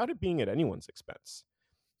without it being at anyone's expense.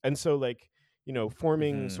 And so like, you know,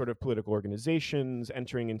 forming sort of political organizations,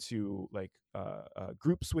 entering into like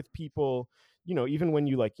groups with people, you know, even when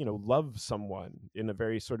you like, you know, love someone in a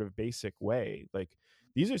very sort of basic way, like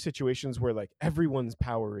these are situations where like everyone's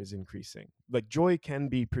power is increasing. Like joy can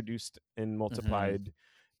be produced and multiplied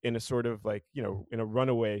in a sort of like, you know, in a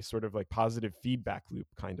runaway sort of like positive feedback loop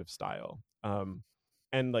kind of style.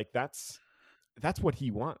 And like that's what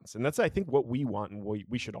he wants, and that's, I think, what we want and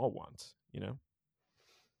we should all want, you know.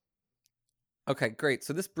 Okay, great.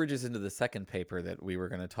 So this bridges into the second paper that we were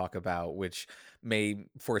going to talk about, which may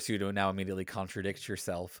force you to now immediately contradict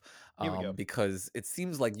yourself, because it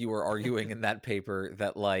seems like you were arguing in that paper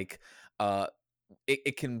that like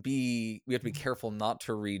it can be, we have to be careful not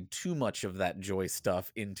to read too much of that joy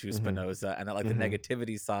stuff into Spinoza, and that like the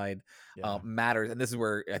negativity side matters. And this is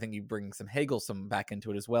where I think you bring some Hegel back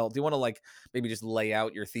into it as well. Do you want to like maybe just lay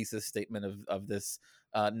out your thesis statement of this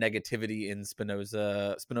negativity in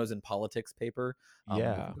Spinozan politics paper? We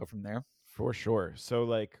can go from there. For sure. So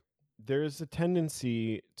like there's a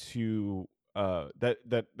tendency to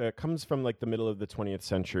that comes from like the middle of the 20th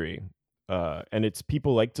century, and it's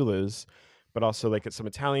people like Deleuze but also like some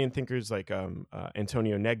Italian thinkers like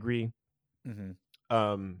Antonio Negri,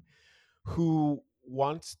 who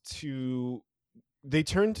want to. They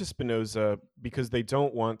turn to Spinoza because they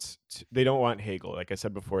don't want Hegel. Like I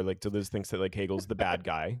said before, like Deleuze thinks that like Hegel's the bad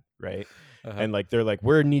guy, right? And like they're like,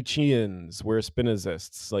 we're Nietzscheans, we're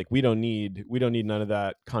Spinozists. Like we don't need none of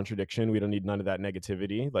that contradiction. We don't need none of that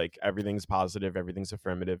negativity. Like everything's positive, everything's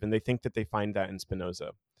affirmative, and they think that they find that in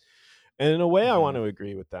Spinoza. And in a way, I want to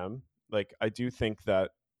agree with them. Like I do think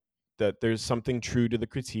that there's something true to the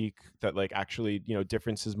critique that like actually, you know,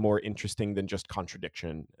 difference is more interesting than just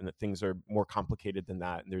contradiction, and that things are more complicated than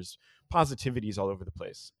that, and there's positivities all over the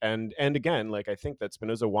place. And again, like I think that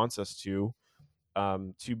Spinoza wants us to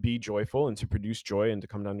be joyful and to produce joy and to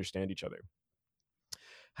come to understand each other.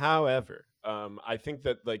 However, I think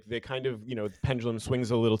that like they kind of, you know, the pendulum swings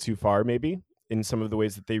a little too far maybe in some of the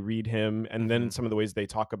ways that they read him, and then in some of the ways they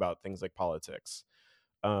talk about things like politics,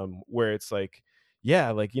 where it's like,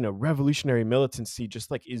 yeah, like, you know, revolutionary militancy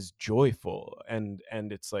just like is joyful, and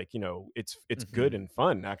it's like, you know, it's good and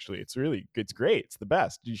fun. Actually, it's great, it's the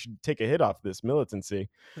best. You should take a hit off this militancy.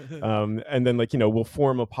 And then like, you know, we'll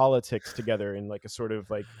form a politics together in like a sort of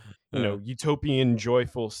like, you know, utopian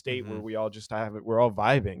joyful state where we all just we're all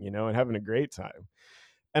vibing, you know, and having a great time.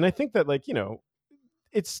 And I think that like, you know,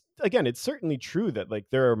 it's certainly true that like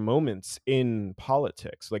there are moments in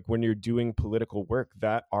politics, like when you're doing political work,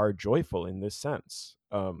 that are joyful in this sense,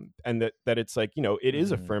 and that it's like, you know, it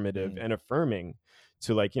is affirmative and affirming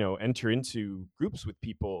to like, you know, enter into groups with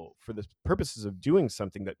people for the purposes of doing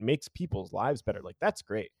something that makes people's lives better. Like that's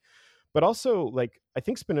great. But also, like, I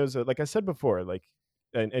think Spinoza, like I said before, like,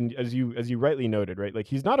 and as you rightly noted, right, like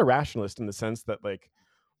he's not a rationalist in the sense that like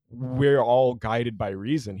we're all guided by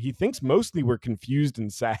reason. He thinks mostly we're confused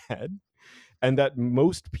and sad, and that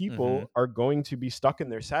most people are going to be stuck in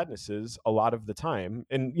their sadnesses a lot of the time,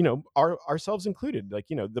 and you know, ourselves included. Like,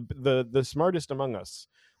 you know, the smartest among us,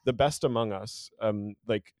 the best among us,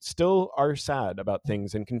 like still are sad about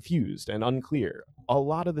things and confused and unclear a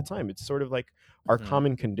lot of the time. It's sort of like our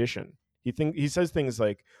common condition. He says things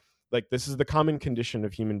like this is the common condition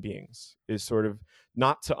of human beings, is sort of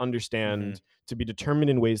not to understand, to be determined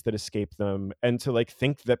in ways that escape them, and to like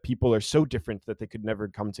think that people are so different that they could never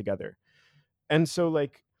come together. And so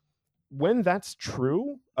like when that's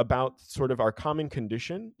true about sort of our common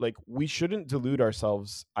condition, like we shouldn't delude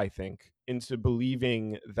ourselves, I think, into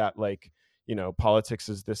believing that like, you know, politics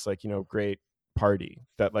is this like, you know, great party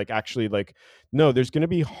that like actually like, no, there's going to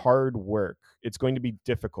be hard work. It's going to be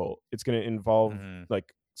difficult. It's going to involve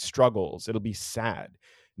like struggles. It'll be sad.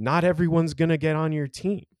 Not everyone's going to get on your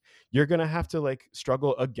team. You're going to have to like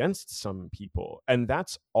struggle against some people, and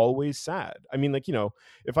that's always sad. I mean, like, you know,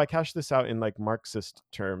 if I cash this out in like Marxist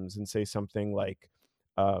terms and say something like,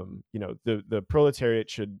 you know, the proletariat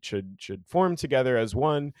should form together as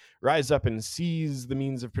one, rise up and seize the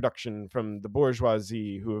means of production from the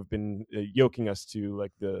bourgeoisie who have been yoking us to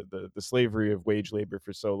like the slavery of wage labor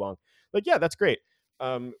for so long. Like, yeah, that's great.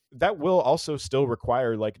 That will also still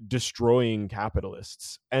require like destroying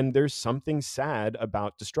capitalists. And there's something sad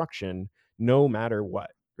about destruction, no matter what,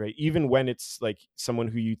 right? Even when it's like someone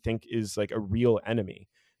who you think is like a real enemy,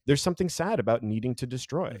 there's something sad about needing to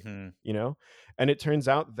destroy, you know? And it turns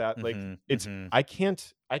out that like it's, I can't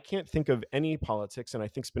think of any politics, and I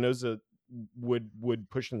think Spinoza would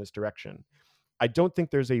push in this direction. I don't think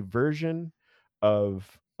there's a version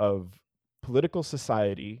of political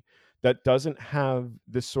society that doesn't have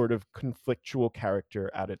this sort of conflictual character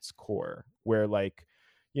at its core, where like,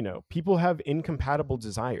 you know, people have incompatible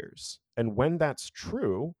desires. And when that's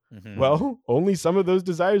true, well, only some of those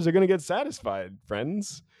desires are going to get satisfied,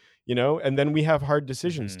 friends, you know, and then we have hard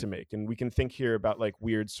decisions to make. And we can think here about like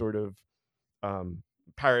weird sort of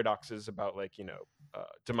paradoxes about like, you know,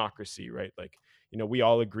 democracy, right? Like, you know, we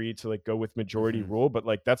all agree to like go with majority rule, but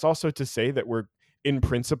like that's also to say that we're in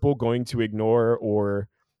principle going to ignore or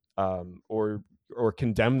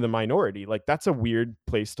condemn the minority. Like that's a weird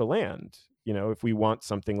place to land, you know, if we want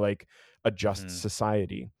something like a just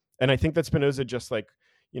society. And I think that Spinoza just like,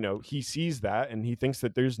 you know, he sees that and he thinks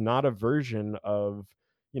that there's not a version of,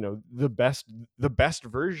 you know, the best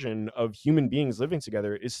version of human beings living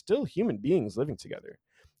together is still human beings living together.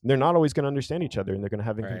 They're not always going to understand each other, and they're going to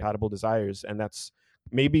have incompatible desires, and that's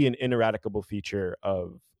maybe an ineradicable feature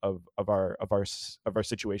of our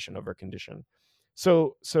situation, of our condition.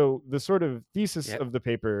 So the sort of thesis of the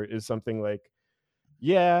paper is something like,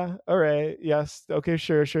 yeah, all right, yes, okay,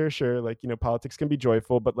 sure. Like, you know, politics can be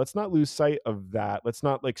joyful, but let's not lose sight of that. Let's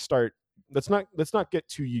not get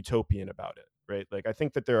too utopian about it, right? Like, I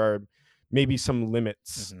think that there are maybe some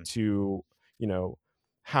limits to, you know,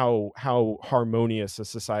 how harmonious a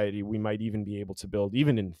society we might even be able to build,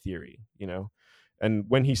 even in theory, you know. And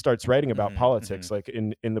when he starts writing about politics, like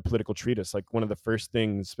in the Political Treatise, like one of the first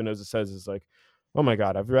things Spinoza says is like, oh my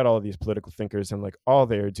God, I've read all of these political thinkers, and like all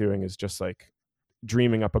they are doing is just like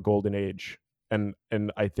dreaming up a golden age. And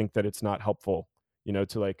I think that it's not helpful, you know,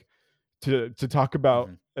 to like to talk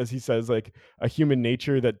about, as he says, like a human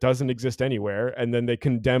nature that doesn't exist anywhere, and then they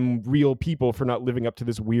condemn real people for not living up to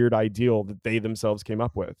this weird ideal that they themselves came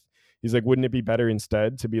up with. He's like, wouldn't it be better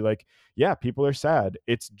instead to be like, yeah, people are sad.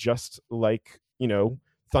 It's just like, you know,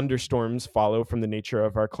 thunderstorms follow from the nature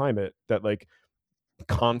of our climate, that like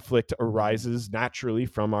conflict arises naturally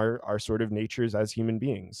from our sort of natures as human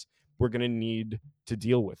beings. We're going to need to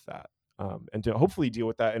deal with that, and to hopefully deal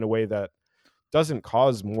with that in a way that doesn't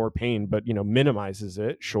cause more pain, but, you know, minimizes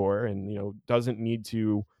it, sure, and, you know, doesn't need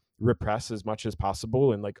to repress as much as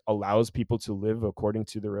possible, and like allows people to live according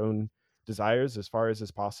to their own desires as far as is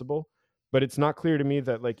possible. But it's not clear to me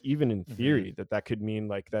that like even in theory that could mean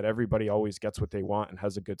like that everybody always gets what they want and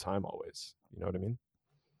has a good time always. You know what I mean?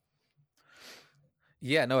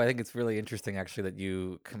 Yeah, no, I think it's really interesting actually that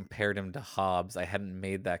you compared him to Hobbes. I hadn't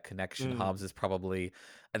made that connection. Hobbes is probably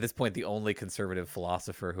at this point the only conservative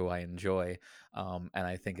philosopher who I enjoy, and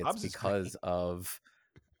I think it's Hobbes because of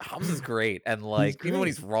Hobbes is great, and like even when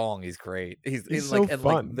he's wrong, he's great. He's so like, and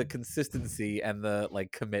fun. like the consistency and the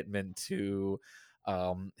like commitment to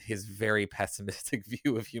his very pessimistic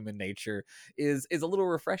view of human nature is a little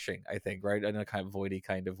refreshing, I think, right, in a kind of voidy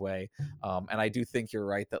kind of way. And I do think you're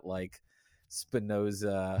right that like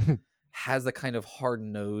Spinoza has a kind of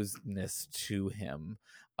hard-nosedness to him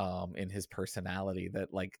in his personality,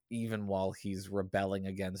 that like even while he's rebelling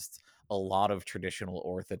against a lot of traditional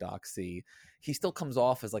orthodoxy, he still comes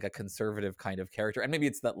off as like a conservative kind of character. And maybe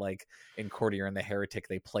it's that like in Courtier and the Heretic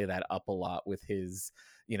they play that up a lot with his,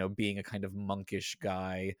 you know, being a kind of monkish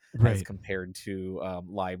guy, Right. as compared to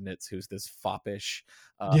Leibniz, who's this foppish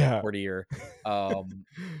courtier.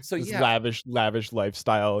 So this yeah, lavish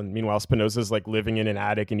lifestyle, and meanwhile Spinoza's like living in an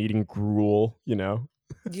attic and eating gruel, you know.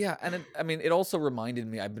 yeah, and it also reminded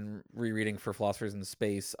me, I've been rereading for Philosophers in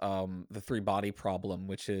Space, the Three Body Problem,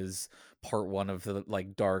 which is part one of the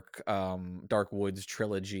like Dark Woods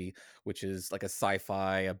trilogy, which is like a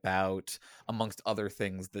sci-fi about, amongst other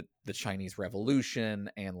things, the Chinese Revolution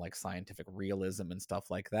and like scientific realism and stuff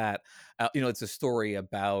like that. You know, it's a story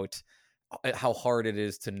about how hard it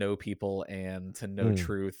is to know people and to know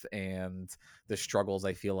truth, and the struggles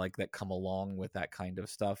I feel like that come along with that kind of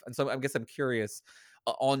stuff. And so I guess I'm curious,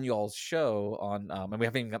 on y'all's show on and we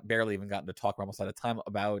haven't barely even gotten to talk, we're almost out of time,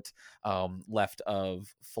 about Left of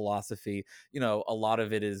Philosophy. You know, a lot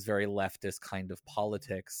of it is very leftist kind of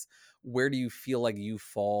politics. Where do you feel like you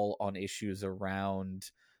fall on issues around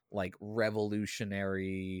like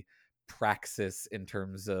revolutionary praxis, in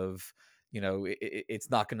terms of, you know, it's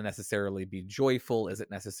not going to necessarily be joyful? Is it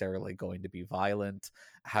necessarily going to be violent?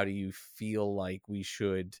 How do you feel like we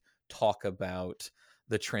should talk about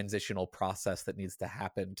the transitional process that needs to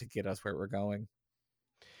happen to get us where we're going?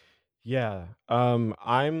 Yeah.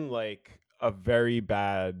 I'm like a very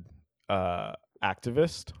bad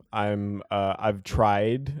activist. I've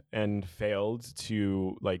tried and failed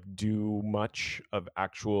to like do much of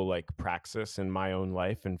actual like praxis in my own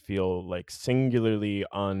life, and feel like singularly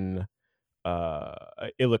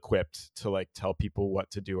ill-equipped to like tell people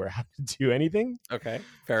what to do or how to do anything. Okay,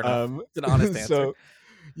 fair enough. It's an honest answer. So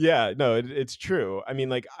yeah, no, it's true. I mean,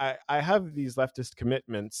 like I have these leftist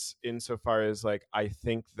commitments insofar as like I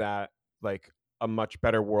think that like a much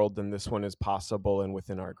better world than this one is possible and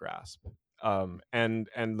within our grasp. And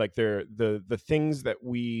like they're the things that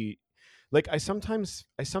we like. I sometimes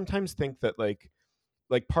think that like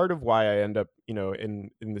part of why I end up, you know,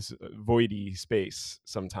 in this voidy space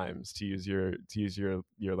sometimes, to use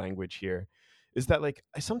your language here, is that like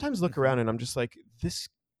I sometimes look around and I'm just like, this,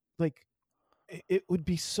 like, it would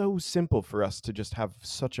be so simple for us to just have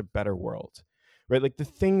such a better world, right? Like the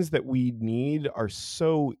things that we need are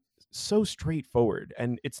so straightforward,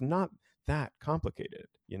 and it's not that complicated,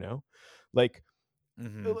 you know. Like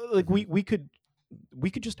we could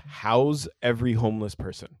just house every homeless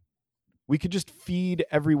person. We could just feed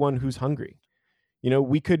everyone who's hungry. You know,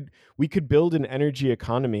 we could build an energy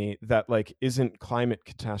economy that like isn't climate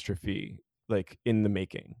catastrophe like in the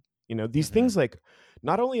making. You know, these things, like,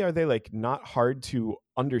 not only are they like not hard to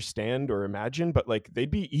understand or imagine, but like they'd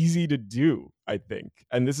be easy to do, I think.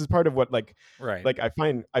 And this is part of what like I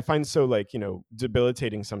find so like, you know,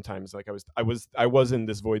 debilitating sometimes. Like I was in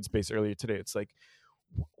this void space earlier today. It's like,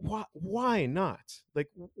 why not? Like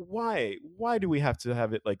why do we have to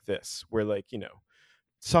have it like this, where like, you know,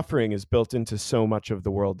 suffering is built into so much of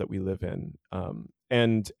the world that we live in,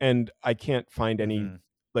 and I can't find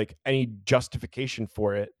any justification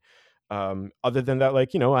for it, other than that,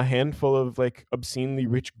 like, you know, a handful of like obscenely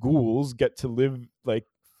rich ghouls get to live like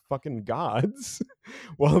fucking gods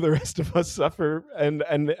while the rest of us suffer, and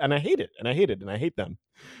I hate it, and I hate them.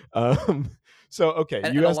 So okay,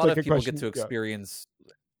 and you a asked lot like of a people question. get to experience.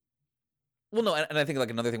 Well, no, and I think like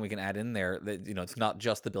another thing we can add in there that, you know, it's not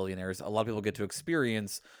just the billionaires. A lot of people get to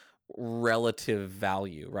experience relative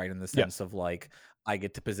value, right? In the Yeah. sense of like, I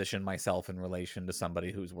get to position myself in relation to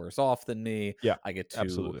somebody who's worse off than me. Yeah, I get to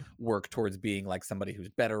absolutely. work towards being like somebody who's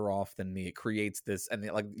better off than me. It creates this, and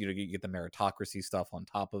like, you know, you get the meritocracy stuff on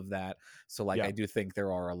top of that. So like, Yeah. I do think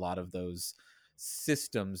there are a lot of those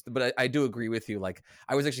systems, but I do agree with you. Like,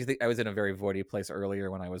 I was actually I was in a very voidy place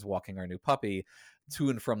earlier when I was walking our new puppy to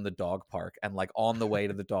and from the dog park, and like on the way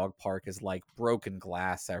to the dog park is like broken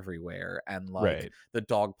glass everywhere, and like Right. the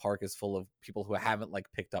dog park is full of people who haven't like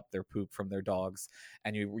picked up their poop from their dogs,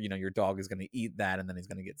 and you know, your dog is going to eat that and then he's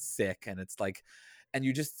going to get sick, and it's like, and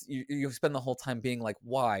you spend the whole time being like,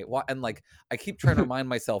 why, and like, I keep trying to remind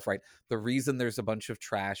myself, right, the reason there's a bunch of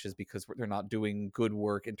trash is because they're not doing good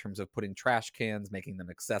work in terms of putting trash cans, making them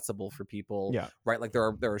accessible for people. Yeah. Right, like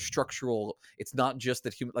there are structural, it's not just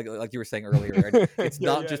that human, like you were saying earlier, right? It's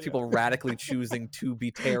not just people radically choosing to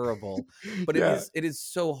be terrible, but it is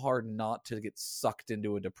so hard not to get sucked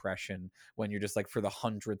into a depression when you're just like, for the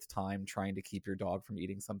 100th time, trying to keep your dog from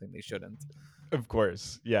eating something they shouldn't. Of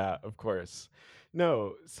course. Yeah, of course.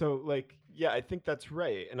 No, so like, yeah, I think that's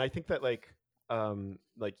right. And I think that like,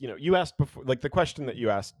 you know, you asked before, like the question that you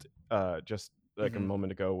asked just like a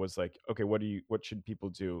moment ago was like, okay, what should people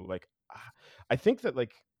do? Like, I think that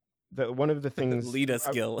like one of the things lead a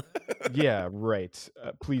skill. Yeah, right.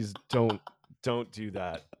 Please don't do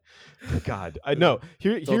that. God, I know.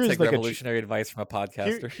 Here's take like revolutionary advice from a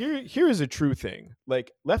podcaster. Here is a true thing.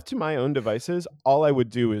 Like, left to my own devices, all I would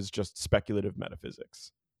do is just speculative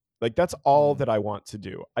metaphysics. Like, that's all that I want to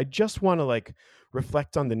do. I just want to like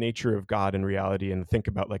reflect on the nature of God and reality and think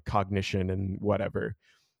about like cognition and whatever.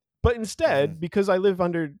 But instead, because I live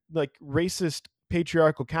under like racist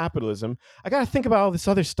patriarchal capitalism, I got to think about all this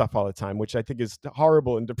other stuff all the time, which I think is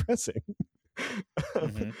horrible and depressing.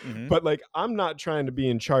 But like, I'm not trying to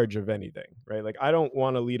be in charge of anything, right? Like, I don't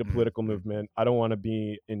want to lead a political movement. I don't want to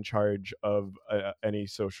be in charge of any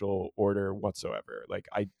social order whatsoever. Like,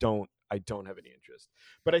 I don't have any interest.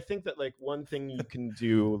 But I think that like one thing you can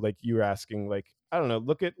do, like you were asking, like, I don't know,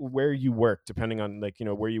 look at where you work, depending on like, you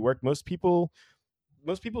know, where you work. Most people's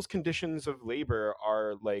conditions of labor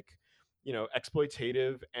are like, you know,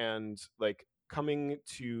 exploitative, and like coming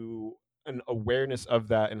to an awareness of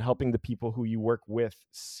that and helping the people who you work with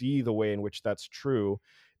see the way in which that's true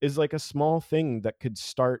is like a small thing that could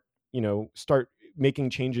start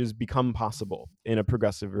making changes become possible in a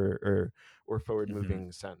progressive or forward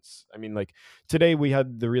moving sense. I mean, like today we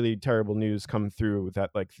had the really terrible news come through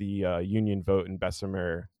that like the union vote in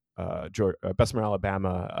Bessemer,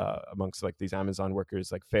 Alabama, amongst like these Amazon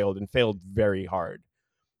workers like failed very hard.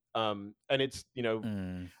 And it's, you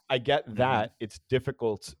know, I get that it's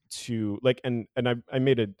difficult to like, and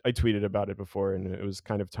I tweeted about it before, and it was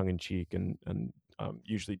kind of tongue in cheek, and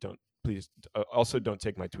usually also don't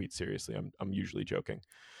take my tweets seriously. I'm usually joking.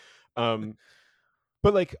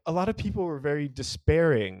 But like a lot of people were very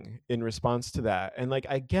despairing in response to that. And like,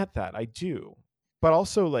 I get that, I do, but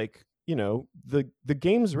also like, you know, the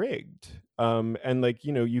game's rigged. And like,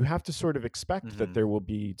 you know, you have to sort of expect that there will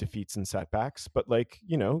be defeats and setbacks, but like,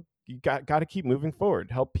 you know, you got to keep moving forward,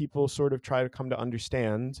 help people sort of try to come to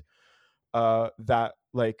understand that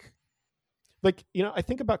like, you know, I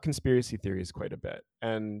think about conspiracy theories quite a bit,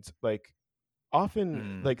 and like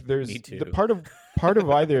often like there's the part of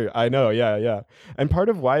why they're I know, yeah, and part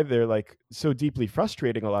of why they're like so deeply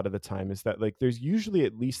frustrating a lot of the time is that like there's usually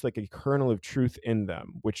at least like a kernel of truth in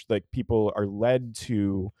them, which like people are led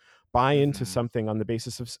to buy into something on the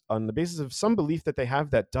basis of some belief that they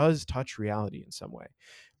have that does touch reality in some way.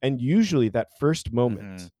 And usually that first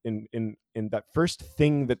moment in that first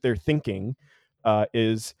thing that they're thinking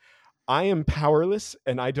is, I am powerless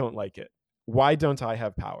and I don't like it. Why don't I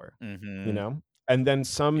have power? You know? And then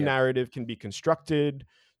some narrative can be constructed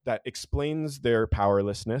that explains their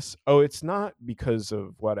powerlessness. Oh, it's not because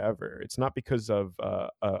of whatever. It's not because of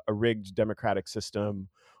a rigged democratic system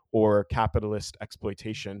or capitalist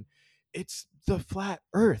exploitation. It's the flat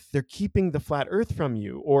earth. They're keeping the flat earth from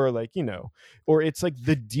you, or like, you know, or it's like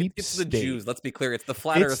the deep it's state. The Jews. Let's be clear. It's the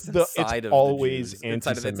flat earth inside of always the Jews.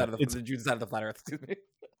 Inside of the Jews inside of the flat earth. Excuse me.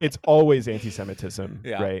 It's always anti-Semitism,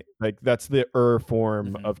 right? Like that's the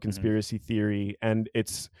form of conspiracy theory, and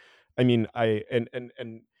it's, I mean, and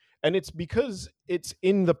And it's because it's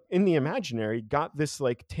in the imaginary got this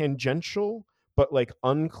like tangential but like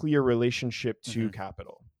unclear relationship to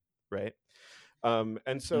capital, right?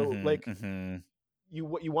 And so like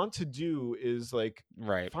what you want to do is like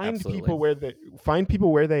find people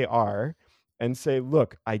where they are and say,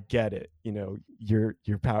 look, I get it, you know,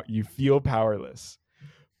 you feel powerless,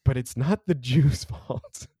 but it's not the Jews'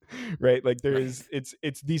 fault. Right, like there is it's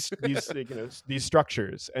these you know, these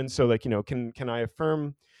structures. And so like, you know, can I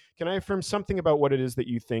affirm something about what it is that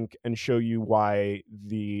you think and show you why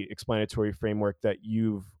the explanatory framework that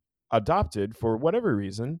you've adopted for whatever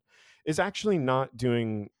reason is actually not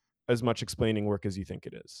doing as much explaining work as you think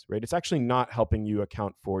it is, right? It's actually not helping you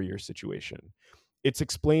account for your situation. It's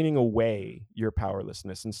explaining away your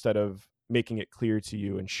powerlessness instead of making it clear to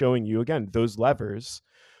you and showing you, again, those levers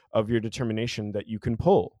of your determination that you can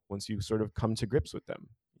pull once you sort of come to grips with them,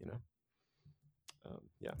 you know?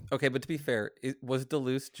 Yeah. Okay, but to be fair, was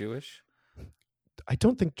Deleuze Jewish? I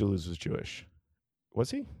don't think Deleuze was Jewish. Was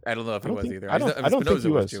he? I don't know if he was either. I don't think Spinoza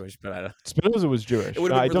he was Jewish, but I don't. Spinoza was Jewish. It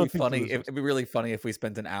would have been really funny. It'd be really funny if we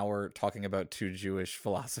spent an hour talking about two Jewish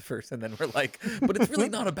philosophers, and then we're like, "But it's really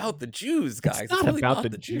not about the Jews, guys. It's not really about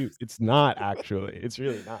the Jews. It's not actually. It's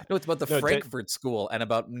really not. No, it's about the Frankfurt School and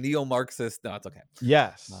about neo-Marxist. No, it's okay.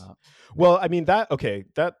 Yes. Well, I mean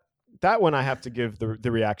that one I have to give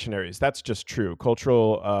the reactionaries. That's just true.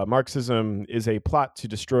 Cultural Marxism is a plot to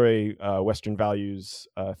destroy Western values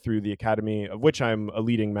through the Academy, of which I'm a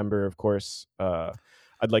leading member, of course.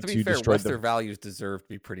 I'd like to destroy Western values deserve to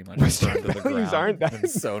be pretty much Western burned to the values ground aren't that and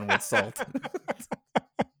sown with salt.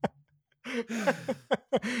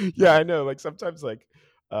 Yeah, I know. Like sometimes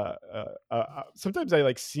sometimes I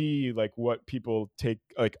like see like what people take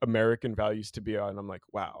like American values to be on. I'm like,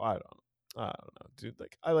 wow, I don't know, dude.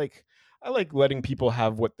 Like I like letting people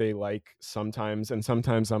have what they like sometimes, and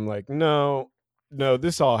sometimes I'm like, no,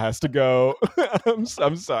 this all has to go.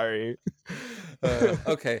 I'm sorry.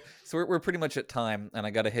 Okay, so we're pretty much at time, and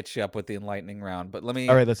I got to hit you up with the enlightening round. But all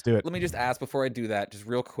right, let's do it. Let me just ask before I do that, just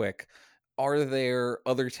real quick. Are there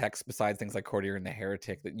other texts besides things like Courtier and the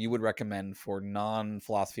Heretic that you would recommend for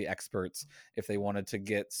non-philosophy experts if they wanted to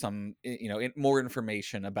get some, you know, more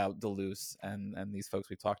information about Deleuze and these folks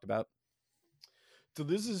we've talked about?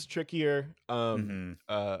 Deleuze is trickier.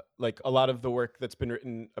 Like a lot of the work that's been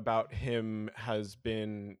written about him has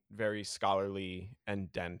been very scholarly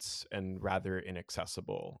and dense and rather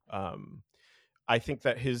inaccessible. I think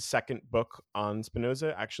that his second book on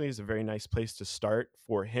Spinoza actually is a very nice place to start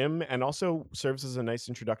for him, and also serves as a nice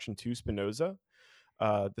introduction to Spinoza.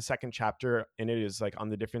 The second chapter in it is like on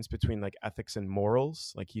the difference between like ethics and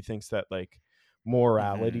morals. Like he thinks that like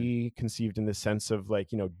morality conceived in the sense of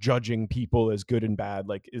like, you know, judging people as good and bad,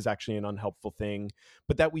 like is actually an unhelpful thing,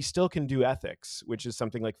 but that we still can do ethics, which is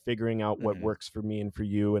something like figuring out what works for me and for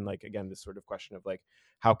you. And like, again, this sort of question of like,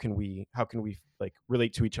 how can we like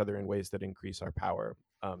relate to each other in ways that increase our power?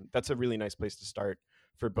 That's a really nice place to start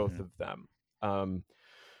for both of them.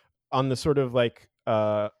 On the sort of like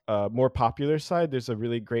more popular side, there's a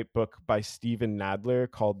really great book by Stephen Nadler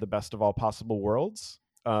called The Best of All Possible Worlds.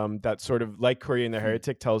 That sort of, like Courtier and the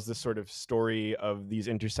Heretic, tells this sort of story of these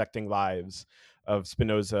intersecting lives of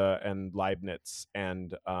Spinoza and Leibniz,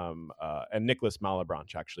 and Nicholas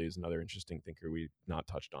Malebranche actually is another interesting thinker we've not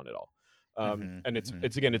touched on at all. And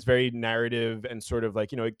it's again, it's very narrative and sort of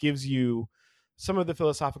like, you know, it gives you some of the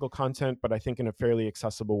philosophical content, but I think in a fairly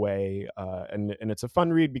accessible way. And it's a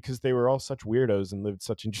fun read because they were all such weirdos and lived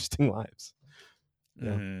such interesting lives.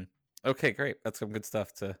 Yeah. Okay, great. That's some good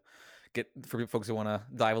stuff to get for folks who want to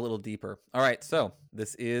dive a little deeper. All right, so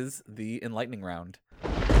this is the enlightening round.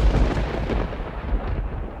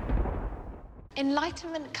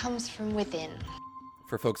 Enlightenment comes from within.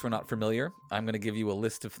 For folks who are not familiar, I'm going to give you a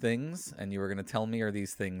list of things, and you are going to tell me, are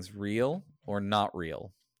these things real or not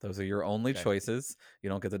real? Those are your only choices. You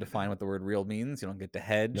don't get to define what the word real means. You don't get to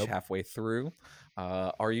hedge halfway through.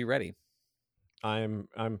 Are you ready? I'm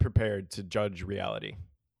prepared to judge reality.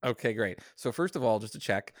 Okay, great. So first of all, just to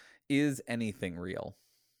check, is anything real?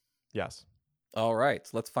 Yes. All right,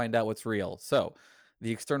 so let's find out what's real. So,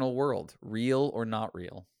 the external world, real or not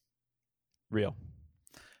real? Real.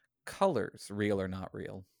 Colors, real or not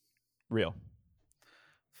real? Real.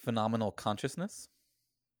 Phenomenal consciousness?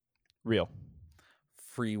 Real.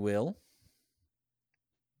 Free will?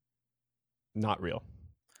 Not real.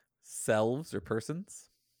 Selves or persons?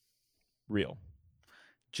 Real.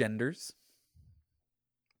 Genders?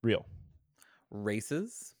 Real.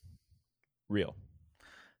 Races? Real.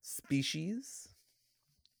 Species?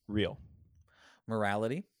 Real.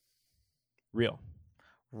 Morality? Real.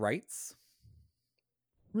 Rights?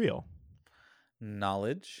 Real.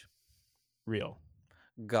 Knowledge? Real.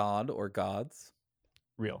 God or gods?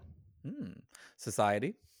 Real.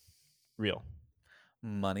 Society? Real.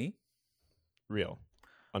 Money? Real.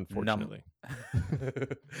 Unfortunately.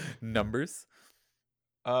 Numbers?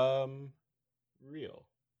 Real.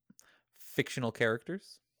 Fictional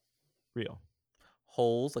characters? Real.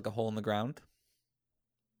 Holes, like a hole in the ground?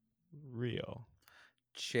 Real.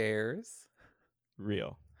 Chairs?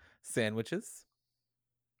 Real. Sandwiches?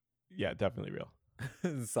 Yeah, definitely real.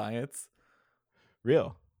 Science?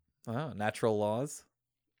 Real. Oh, natural laws?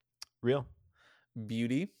 Real.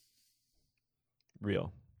 Beauty?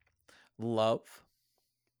 Real. Love?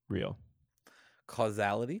 Real.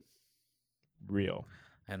 Causality? Real.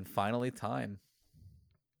 And finally, time.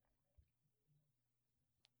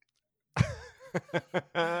 Is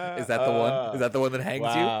that the one? Is that the one that hangs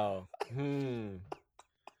you?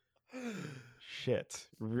 Shit.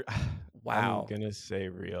 Wow. I'm gonna say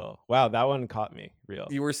real. Wow, that one caught me. Real.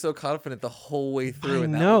 You were so confident the whole way through. I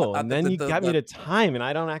know, and then you got me to time, and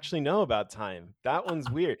I don't actually know about time. That one's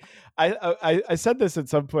weird. I said this at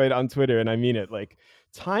some point on Twitter, and I mean it. Like,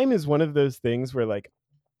 time is one of those things where, like,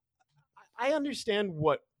 I understand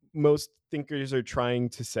what most thinkers are trying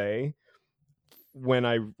to say when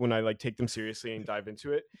I like take them seriously and dive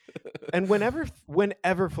into it. And whenever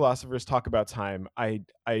philosophers talk about time, I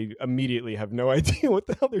immediately have no idea what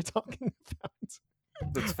the hell they're talking about.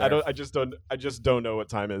 That's fair. I just don't know what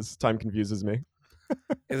time is. Time confuses me.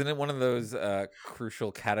 Isn't it one of those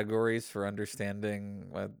crucial categories for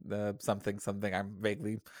understanding something? I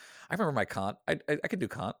remember my Kant. I can do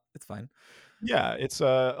Kant. It's fine. Yeah, it's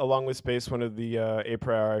along with space one of the a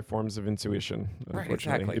priori forms of intuition. Right,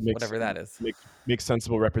 exactly. Whatever that is. Makes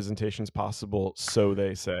sensible representations possible, so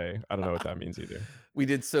they say. I don't know what that means either. We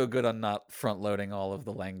did so good on not front loading all of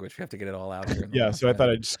the language. We have to get it all out here. Yeah, so I thought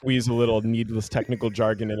I'd squeeze a little needless technical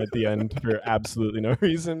jargon in at the end for absolutely no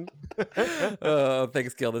reason.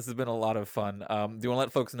 Thanks, Gil. This has been a lot of fun. Do you want to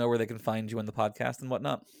let folks know where they can find you in the podcast and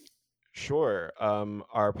whatnot? Sure.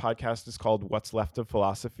 Our podcast is called What's Left of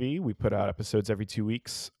Philosophy. We put out episodes every 2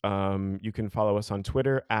 weeks. You can follow us on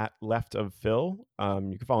Twitter at Left of Phil.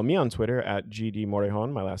 You can follow me on Twitter at GD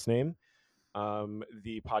Morejon, my last name.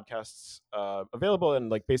 The podcast's available in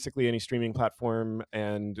like basically any streaming platform.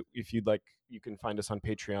 And if you'd like, you can find us on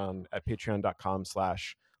Patreon at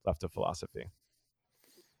patreon.com/Left of Philosophy.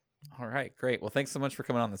 All right, great. Well, thanks so much for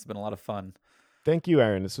coming on. This has been a lot of fun. Thank you,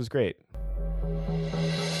 Aaron. This was great.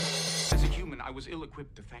 As a human, I was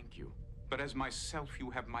ill-equipped to thank you. But as myself, you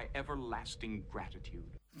have my everlasting gratitude.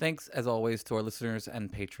 Thanks, as always, to our listeners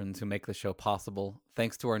and patrons who make the show possible.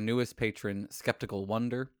 Thanks to our newest patron, Skeptical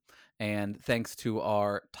Wonder. And thanks to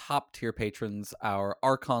our top-tier patrons, our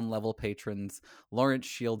Archon-level patrons, Lawrence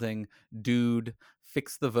Shielding, Dude,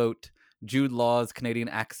 Fix the Vote, Jude Law's Canadian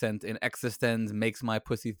accent in Existenz makes my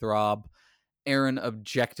pussy throb. Aaron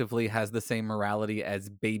objectively has the same morality as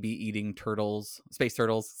baby-eating space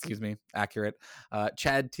turtles, accurate.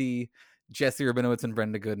 Chad T., Jesse Rabinowitz, and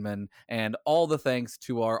Brenda Goodman. And all the thanks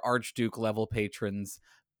to our Archduke-level patrons,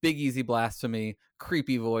 Big Easy Blasphemy,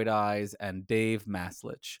 Creepy Void Eyes, and Dave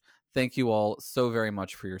Maslich. Thank you all so very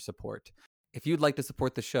much for your support. If you'd like to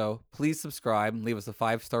support the show, please subscribe and leave us a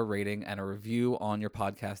 5-star rating and a review on your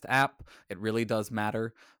podcast app. It really does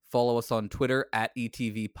matter. Follow us on Twitter at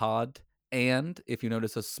ETVPod. And if you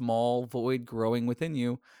notice a small void growing within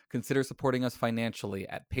you, consider supporting us financially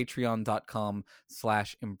at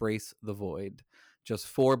patreon.com/embracethevoid. Just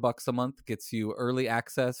 $4 a month gets you early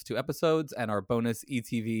access to episodes and our bonus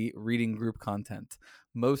ETV reading group content.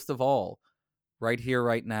 Most of all, right here,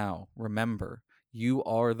 right now, remember, you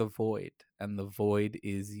are the void, and the void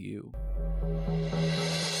is you.